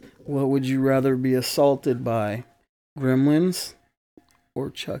 What would you rather be assaulted by? Gremlins or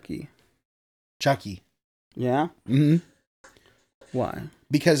Chucky? Chucky. Yeah? Mm-hmm. Why?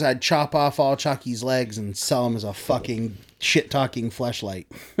 Because I'd chop off all Chucky's legs and sell him as a fucking shit-talking fleshlight.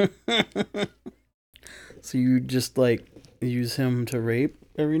 So you just like use him to rape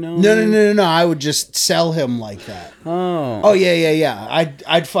every now and then? No. I would just sell him like that. Oh. Oh yeah.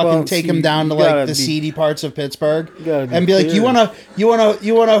 I'd fucking Well, take see, him down to you gotta like the be- seedy parts of Pittsburgh gotta be and be like, you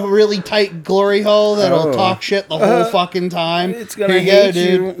clear. want a really tight glory hole that'll Oh. talk shit the whole fucking time. It's gonna Here you hate go,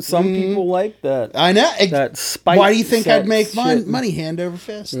 you. dude. Some Mhm. people like that. I know. That spite. Why do you think I'd make shit. money hand over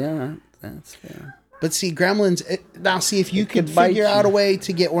fist? Yeah, that's fair. But see, Gremlins. Now, see if you It could could bite figure out a you. way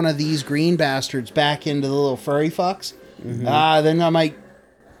to get one of these green bastards back into the little furry fucks, Mm-hmm. then I might.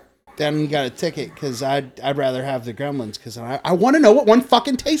 Then you got a ticket because I'd rather have the Gremlins because I want to know what one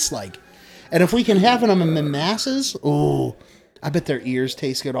fucking tastes like, and if we can have them in masses, oh, I bet their ears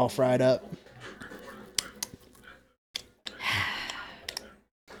taste good all fried up.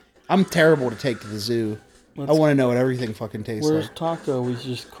 I'm terrible to take to the zoo. I want to know what everything fucking tastes Where's like. Taco? We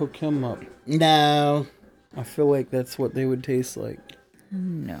just cook him up. No. I feel like that's what they would taste like.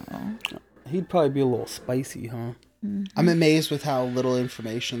 No. He'd probably be a little spicy, huh? I'm amazed with how little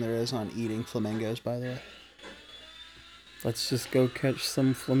information there is on eating flamingos, by the way. Let's just go catch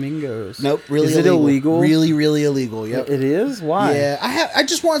some flamingos. Nope, really Is it illegal? Really, really illegal, yep. It is? Why? Yeah, I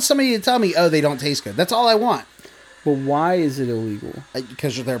just want somebody to tell me, oh, they don't taste good. That's all I want. But why is it illegal?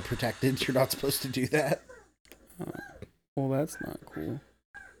 Because they're protected. You're not supposed to do that. Well, that's not cool.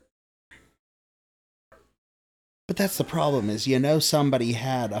 But that's the problem is, somebody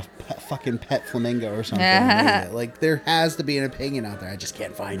had a fucking pet flamingo or something. and ate it. Like, there has to be an opinion out there. I just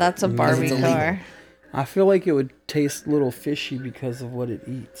can't find That's it. a Barbie Because it's illegal. car. I feel like it would taste a little fishy because of what it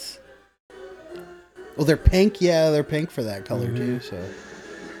eats. Well, they're pink. Yeah, they're pink for that color, too, so.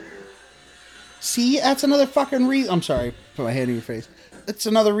 See, that's another fucking reason. I'm sorry, put my hand in your face. It's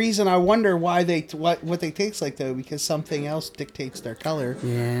another reason I wonder why what they taste like, though, because something else dictates their color.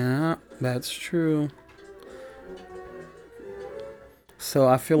 Yeah, that's true. So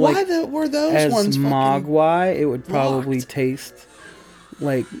I feel Why like were those as ones fucking mogwai, it would probably blocked? taste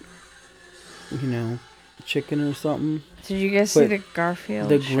like, chicken or something. Did you guys see But the Garfield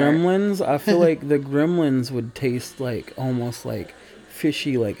The shirt? gremlins, I feel like the gremlins would taste like almost like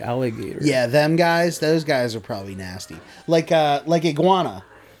fishy, like alligator. Yeah, those guys are probably nasty. Like iguana.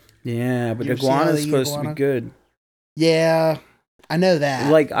 Yeah, but You the ever see how iguana they is eat supposed to iguana? be good. Yeah, I know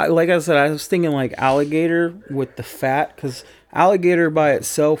that. Like I said, I was thinking like alligator with the fat, because alligator by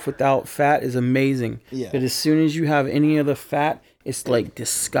itself without fat is amazing. Yeah. But as soon as you have any of the fat, it's like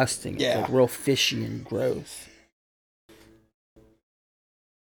disgusting. It's Yeah. like real fishy and gross.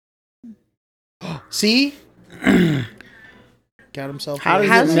 See? Got himself. How does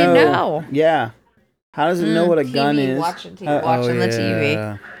How's it he know? know? Yeah. How does it know what a gun TV, is? watching the TV.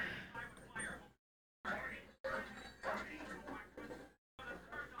 yeah.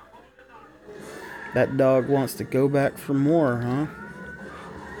 That dog wants to go back for more, huh?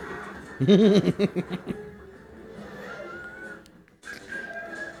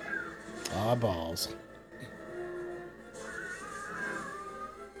 Aw, balls.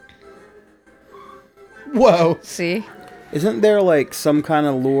 Whoa. See? Isn't there like some kind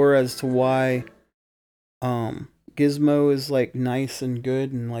of lore as to why Gizmo is like nice and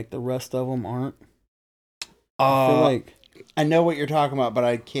good and like the rest of them aren't? I feel like I know what you're talking about, but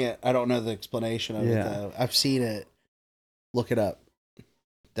I don't know the explanation of it Yeah. though. I've seen it. Look it up.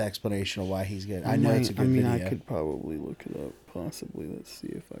 The explanation of why he's good. I know it's a good video. I could probably look it up, possibly. Let's see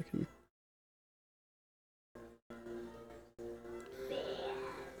if I can.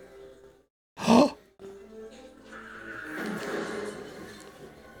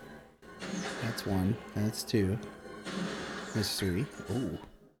 That's one. That's two. That's three. Ooh.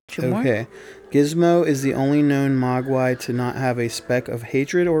 Two more? Okay. Gizmo is the only known Mogwai to not have a speck of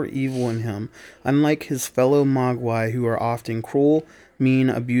hatred or evil in him, unlike his fellow Mogwai who are often cruel, mean,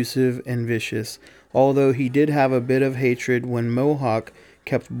 abusive, and vicious, although he did have a bit of hatred when Mohawk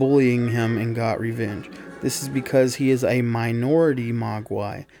kept bullying him and got revenge. This is because he is a minority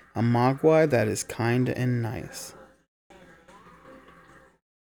Mogwai, a Mogwai that is kind and nice.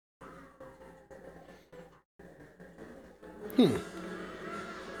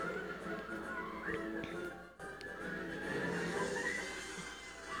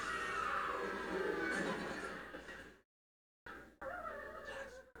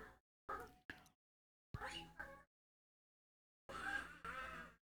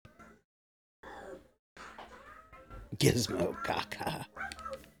 Gizmo caca.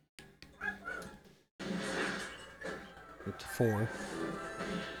 Up to 4.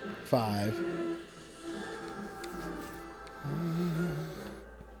 5.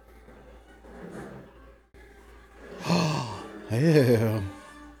 Ew.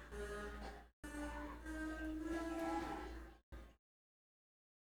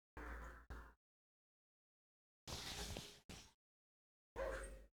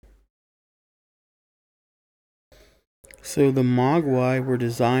 So the Mogwai were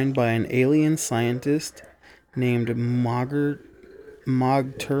designed by an alien scientist named Mogturman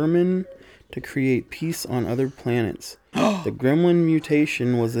to create peace on other planets. The gremlin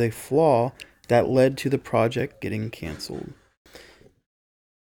mutation was a flaw that led to the project getting canceled.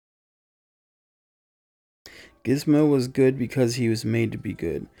 Gizmo was good because he was made to be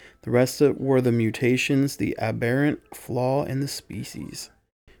good. The rest were the mutations, the aberrant flaw in the species.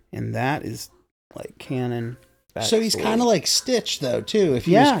 And that is like canon. So he's backstory. kind of like Stitch, though, too. If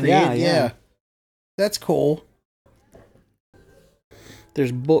he Yeah, was created, yeah. That's cool.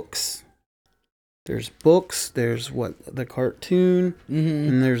 There's books. There's what, the cartoon,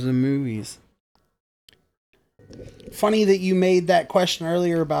 and there's the movies. Funny that you made that question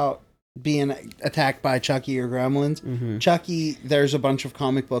earlier about being attacked by Chucky or Gremlins. Chucky, there's a bunch of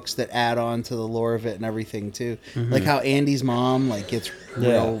comic books that add on to the lore of it and everything, too. Like how Andy's mom like gets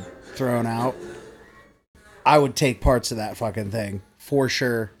real thrown out. I would take parts of that fucking thing for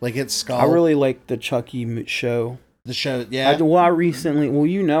sure. Like it's skull. I really like the Chucky show. The show, yeah. Recently,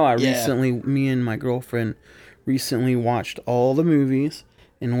 me and my girlfriend recently watched all the movies,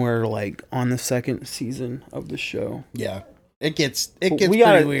 and we're like on the second season of the show. Yeah, it gets pretty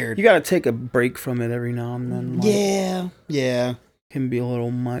weird. You gotta take a break from it every now and then. Like, yeah. Can be a little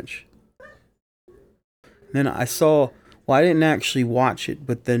much. Then I didn't actually watch it,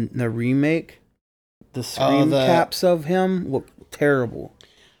 but then the remake, the screen caps of him look terrible.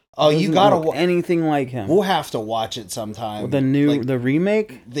 Oh, you gotta look anything like him. We'll have to watch it sometime. The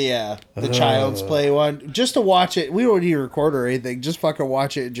remake? The Child's Play one. Just to watch it. We don't need to record or anything. Just fucking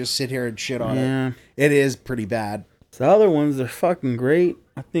watch it and just sit here and shit on it. It is pretty bad. The other ones are fucking great.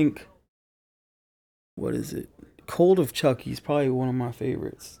 I think, what is it? Cold of Chucky's probably one of my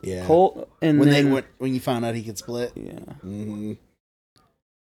favorites. Yeah. Cold, and when then, when you found out he could split. yeah. Mm-hmm.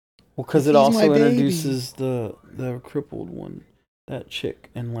 Well, because He's it also my baby. introduces the crippled one, that chick,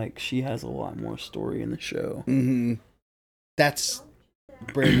 and like she has a lot more story in the show. Mm-hmm. That's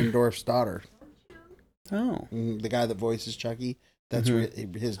Brandon Dorff's daughter. Oh. The guy that voices Chucky. That's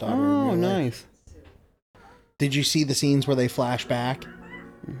his daughter. Oh, in real life. nice. Did you see the scenes where they flash back?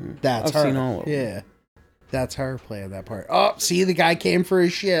 That's I've her. seen all of them. Yeah. That's her playing that part. Oh, see, the guy came for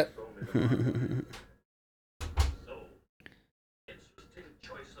his shit.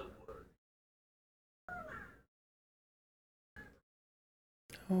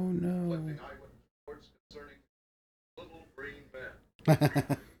 Oh no.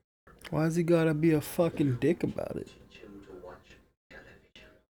 Why's he gotta be a fucking dick about it?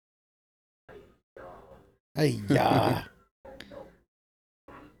 Hey, yeah.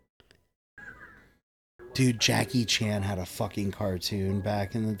 Dude, Jackie Chan had a fucking cartoon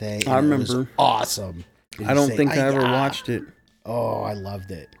back in the day. And I remember. It was awesome. Did I you don't say, think I ever "Ay-ya"? watched it. Oh, I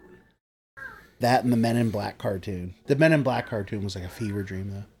loved it. That and the Men in Black cartoon. The Men in Black cartoon was like a fever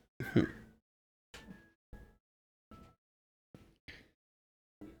dream, though.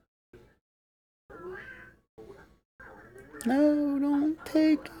 No, don't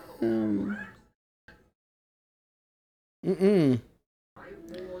take him. Mm-mm.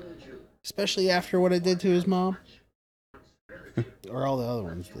 Especially after what it did to his mom. Or all the other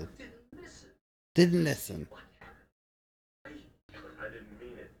ones did. Didn't listen. I didn't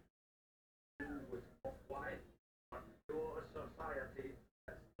mean it. Why? Your society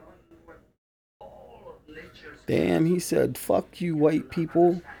has done with all of nature's. Damn, he said, fuck you, white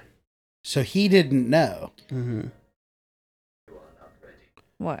people. So he didn't know. Mm-hmm.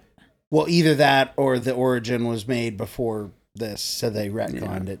 What? Well, either that or the origin was made before this, so they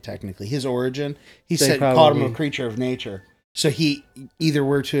retconned it technically. His origin, he They said called him a probably- creature of nature. So he either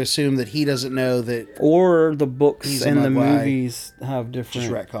were to assume that he doesn't know that Or the books He's a and the Mogwai. movies have just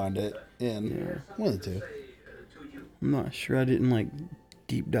different. retconned it in. Yeah. One of the two. I'm not sure. I didn't like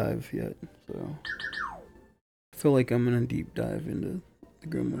deep dive yet, so I feel like I'm gonna deep dive into the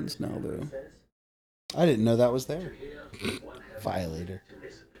Gremlins now, though. I didn't know that was there. Violator.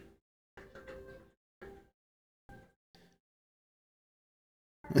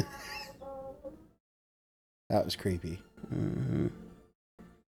 That was creepy. Mm-hmm.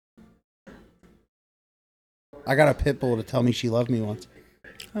 I got a pit bull to tell me she loved me once.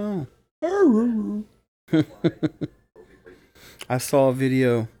 Oh. I saw a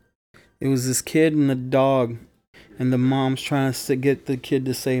video. It was this kid and the dog, and the mom's trying to get the kid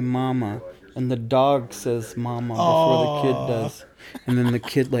to say mama, and the dog says mama before the kid does. And then the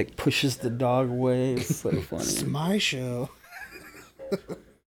kid like pushes the dog away. It's so It's funny. my show. This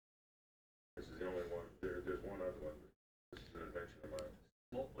is the only one. There's one other one. This is an invention of mine.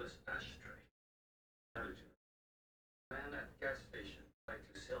 Smokeless ashtray. How did you know? Man at gas station tried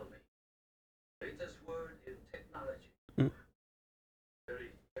to sell me. Latest word in technology.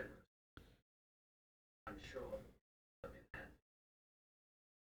 Very generous. I'm sure. I'm in hand.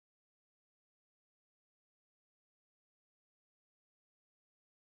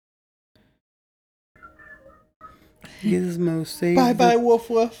 Gizmo saved Bye bye, Woof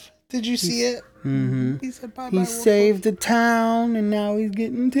Woof. Did you see it? Mm-hmm. He said bye bye. He Woof saved the town, and now he's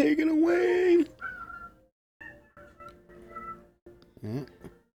getting taken away. Woof. Yeah.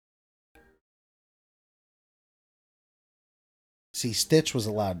 See, Stitch was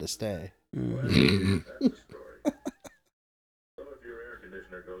allowed to stay. Mm-hmm. That's the story. So if your air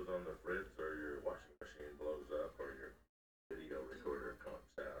conditioner goes on the fritz, or your washing machine blows up, or your video recorder comes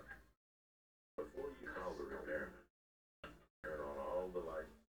out, before you call the repairman, turn on all the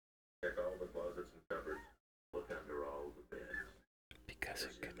lights, check all the closets and cupboards, look under all the beds. Because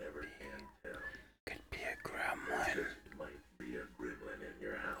it You never can tell. could be a gremlin. Just might be a gremlin in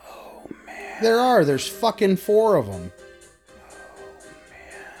your house. Oh man. There's fucking 4 of them.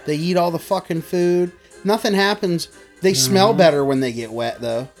 They eat all the fucking food. Nothing happens. They smell better when they get wet,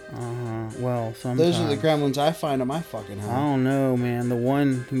 though. Well, sometimes. Those are the gremlins I find at my fucking I home. don't know, man. The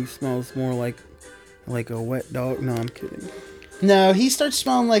one who smells more like a wet dog. No, I'm kidding. No, he starts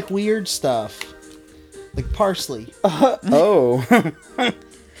smelling like weird stuff. Like parsley. Oh.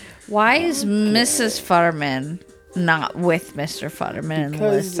 Why is Mrs. Futterman not with Mr. Futterman in the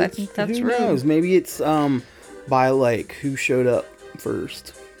list? I think that's who rude. knows? Maybe it's by like who showed up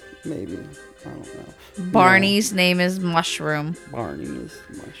first. Maybe. I don't know. Barney's name is Mushroom. Barney is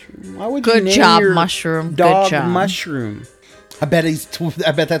Mushroom. Why would you Good name job, your Mushroom. dog Good job. Mushroom? I bet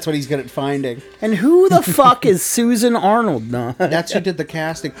that's what he's good at finding. And who the fuck is Susan Arnold? No. That's who did the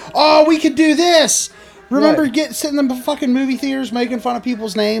casting. Oh, we could do this. Remember What? sitting in the fucking movie theaters making fun of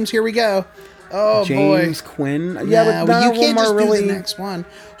people's names? Here we go. Oh, James boy. Quinn. Yeah, Yeah, but none you of can't them are just really. do the next one.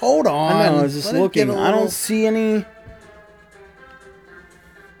 Hold on. I know. I was just Let it get looking. a I don't little- see any.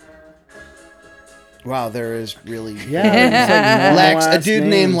 Wow, there is really... Yeah, it's like normal Lex, a last dude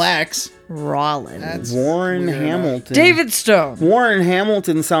names. named Lex. Rollins. That's Warren weird enough. Hamilton. David Stone. Warren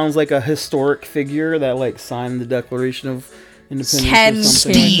Hamilton sounds like a historic figure that like signed the Declaration of Independence. Ken or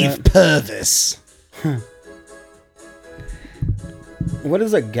something Steve like that. Purvis. What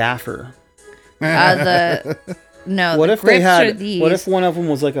is a gaffer? No, What the if they grips are had? these. What if one of them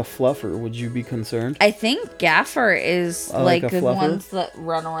was like a fluffer? Would you be concerned? I think gaffer is Oh, like like a the fluffer? ones that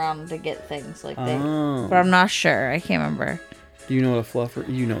run around to get things like they. Oh. But I'm not sure. I can't remember. Do you know what a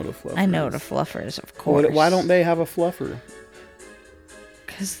fluffer? You know what a fluffer. I know what a is. fluffer is, of course. Why don't they have a fluffer?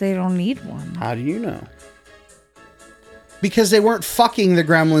 Because they don't need one. How do you know? Because they weren't fucking the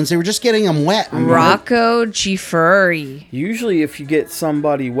gremlins. They were just getting them wet. Rocco Gifuri. Usually, if you get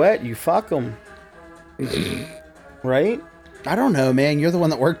somebody wet, you fuck them. Right? I don't know, man. You're the one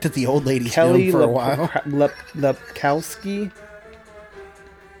that worked at the old lady's Kelly home for a while. Lepkowski.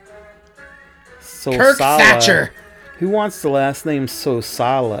 Kirk Sosala. Thatcher. Who wants the last name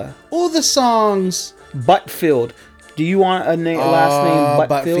Sosala? Oh, the songs. Butfield. Do you want a last name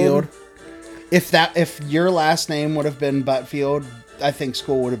Butfield? If your last name would have been Butfield, I think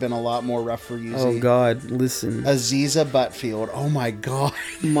school would have been a lot more rough for you. Oh God, listen. Aziza Butfield. Oh my God.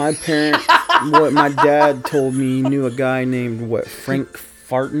 My parents, what my dad told me, he knew a guy named Frank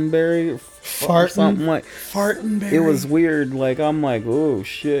Fartenberry or something like. Fartenberry. It was weird. Like I'm like, oh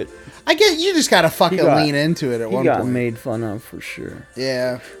shit. I get you just gotta fucking He got- lean into it at He one got point. made fun of for sure.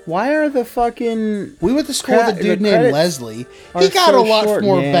 Yeah. Why are the fucking We went to school with a the dude named credits Leslie. are He got so a lot short.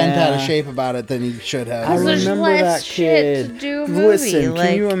 more bent out of Yeah. shape about it than he should have. I Because there's remember less that shit kid. to do a movie, Listen, like,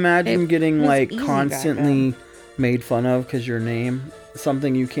 can you imagine it getting was like easy back constantly made fun of because your name,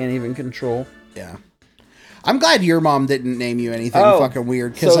 something you can't even control? Yeah. I'm glad your mom didn't name you anything Oh, fucking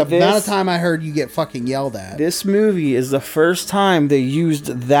weird, because so the amount of this- time I heard you get fucking yelled at. This movie is the first time they used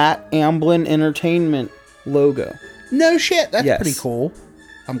that Amblin Entertainment logo. No shit. That's Yes. pretty cool.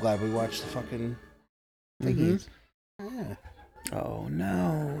 I'm glad we watched the fucking thingies. Yeah. Oh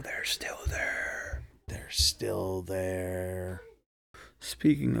no, they're still there. They're still there.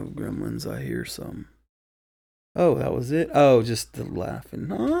 Speaking of gremlins, I hear some. Oh, that was it? Oh, just the laughing.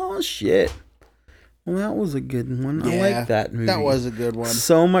 Oh shit. Well, that was a good one. I Yeah, like that movie. That was a good one.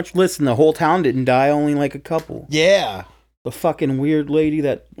 So much. Listen, the whole town didn't die, only like a couple. Yeah. The fucking weird lady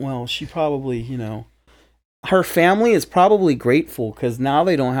that, well, she probably, you know, her family is probably grateful because now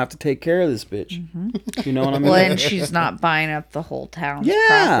they don't have to take care of this bitch. You know what I mean? Well, and she's not buying up the whole town's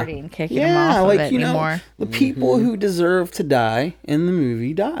Yeah. property and kicking them off like, of it you know, anymore. the people who deserve to die in the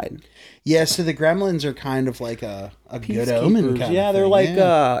movie died. Yeah, so the gremlins are kind of like a good omen Peacekeepers. kind Yeah, of they're thing, like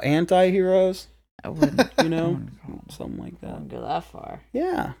yeah. anti-heroes, I wouldn't, you know? Something like I that. wouldn't go that far.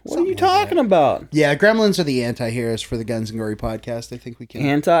 Yeah. What Something are you like talking about? Yeah, gremlins are the anti-heroes for the Guns and Gory podcast. I think we can.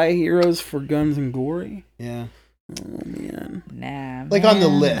 Anti-heroes for Guns and Gory? Yeah. Oh, man. Nah, Like on the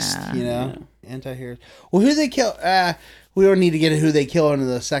man, list, nah. you know? Anti-heroes. Well, who they kill? We don't need to get who they kill into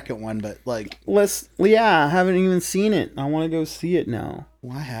the second one, but like, I haven't even seen it. I want to go see it now.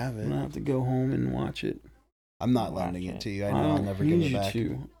 well, I have I'm it. going to have to go home and watch it. I'm not lending it to you. I know don't I'll never give need it you back.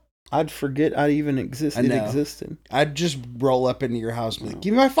 to. I'd forget I even exist. I It know. existed. I'd just roll up into your house and be like,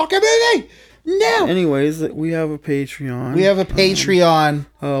 give me my fucking movie! No! Anyways, we have a Patreon. We have a Patreon.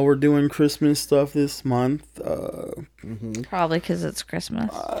 We're doing Christmas stuff this month. Probably because it's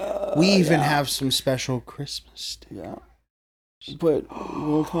Christmas. We even have some special Christmas stuff. Yeah. But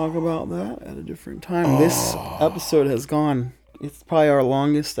we'll talk about that at a different time. This episode has gone. It's probably our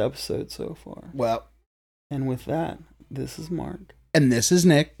longest episode so far. Well, And with that, this is Mark. and this is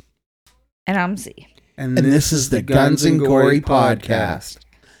Nick. And I'm Z. And this is the Guns and Gory podcast.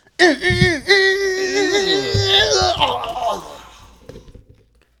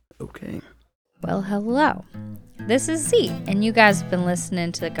 Okay. Well, hello. This is Z, and you guys have been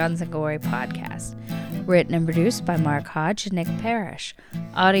listening to the Guns and Gory podcast. Written and produced by Mark Hodge and Nick Parrish.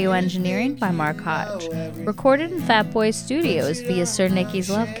 Audio engineering by Mark Hodge. Recorded in Fat Boy Studios via Sir Nicky's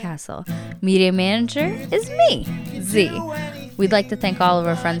Love Castle. Media manager is me, Z. We'd like to thank all of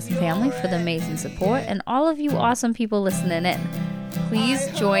our friends and family for the amazing support and all of you awesome people listening in. Please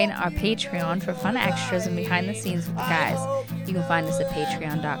join our Patreon for fun extras and behind the scenes with the guys. You can find us at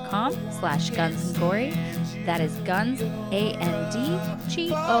patreon.com/gunsandgory. That is guns, ANDGORY.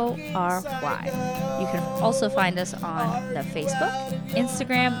 You can also find us on the Facebook,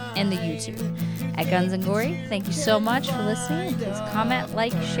 Instagram, and the YouTube. at Guns and Gory. Thank you so much for listening. Please comment,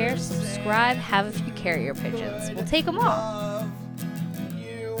 like, share, subscribe, have a few carrier pigeons. We'll take them all.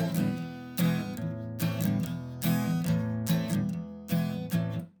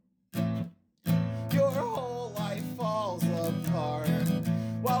 Your whole life falls apart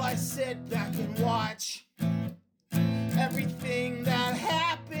while I sit back and watch everything that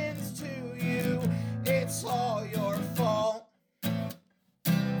happens to you. It's all your fault.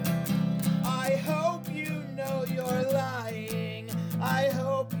 I hope you know you're lying. I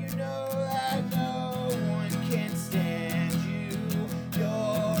hope you know that no one can stand you.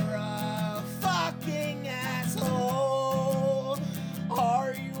 You're a fucking asshole.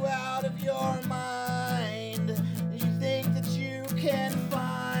 Are you out of your mind? You think that you can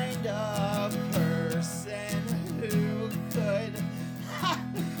find a person who could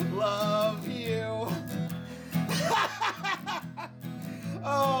love you?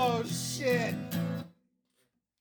 Oh shit.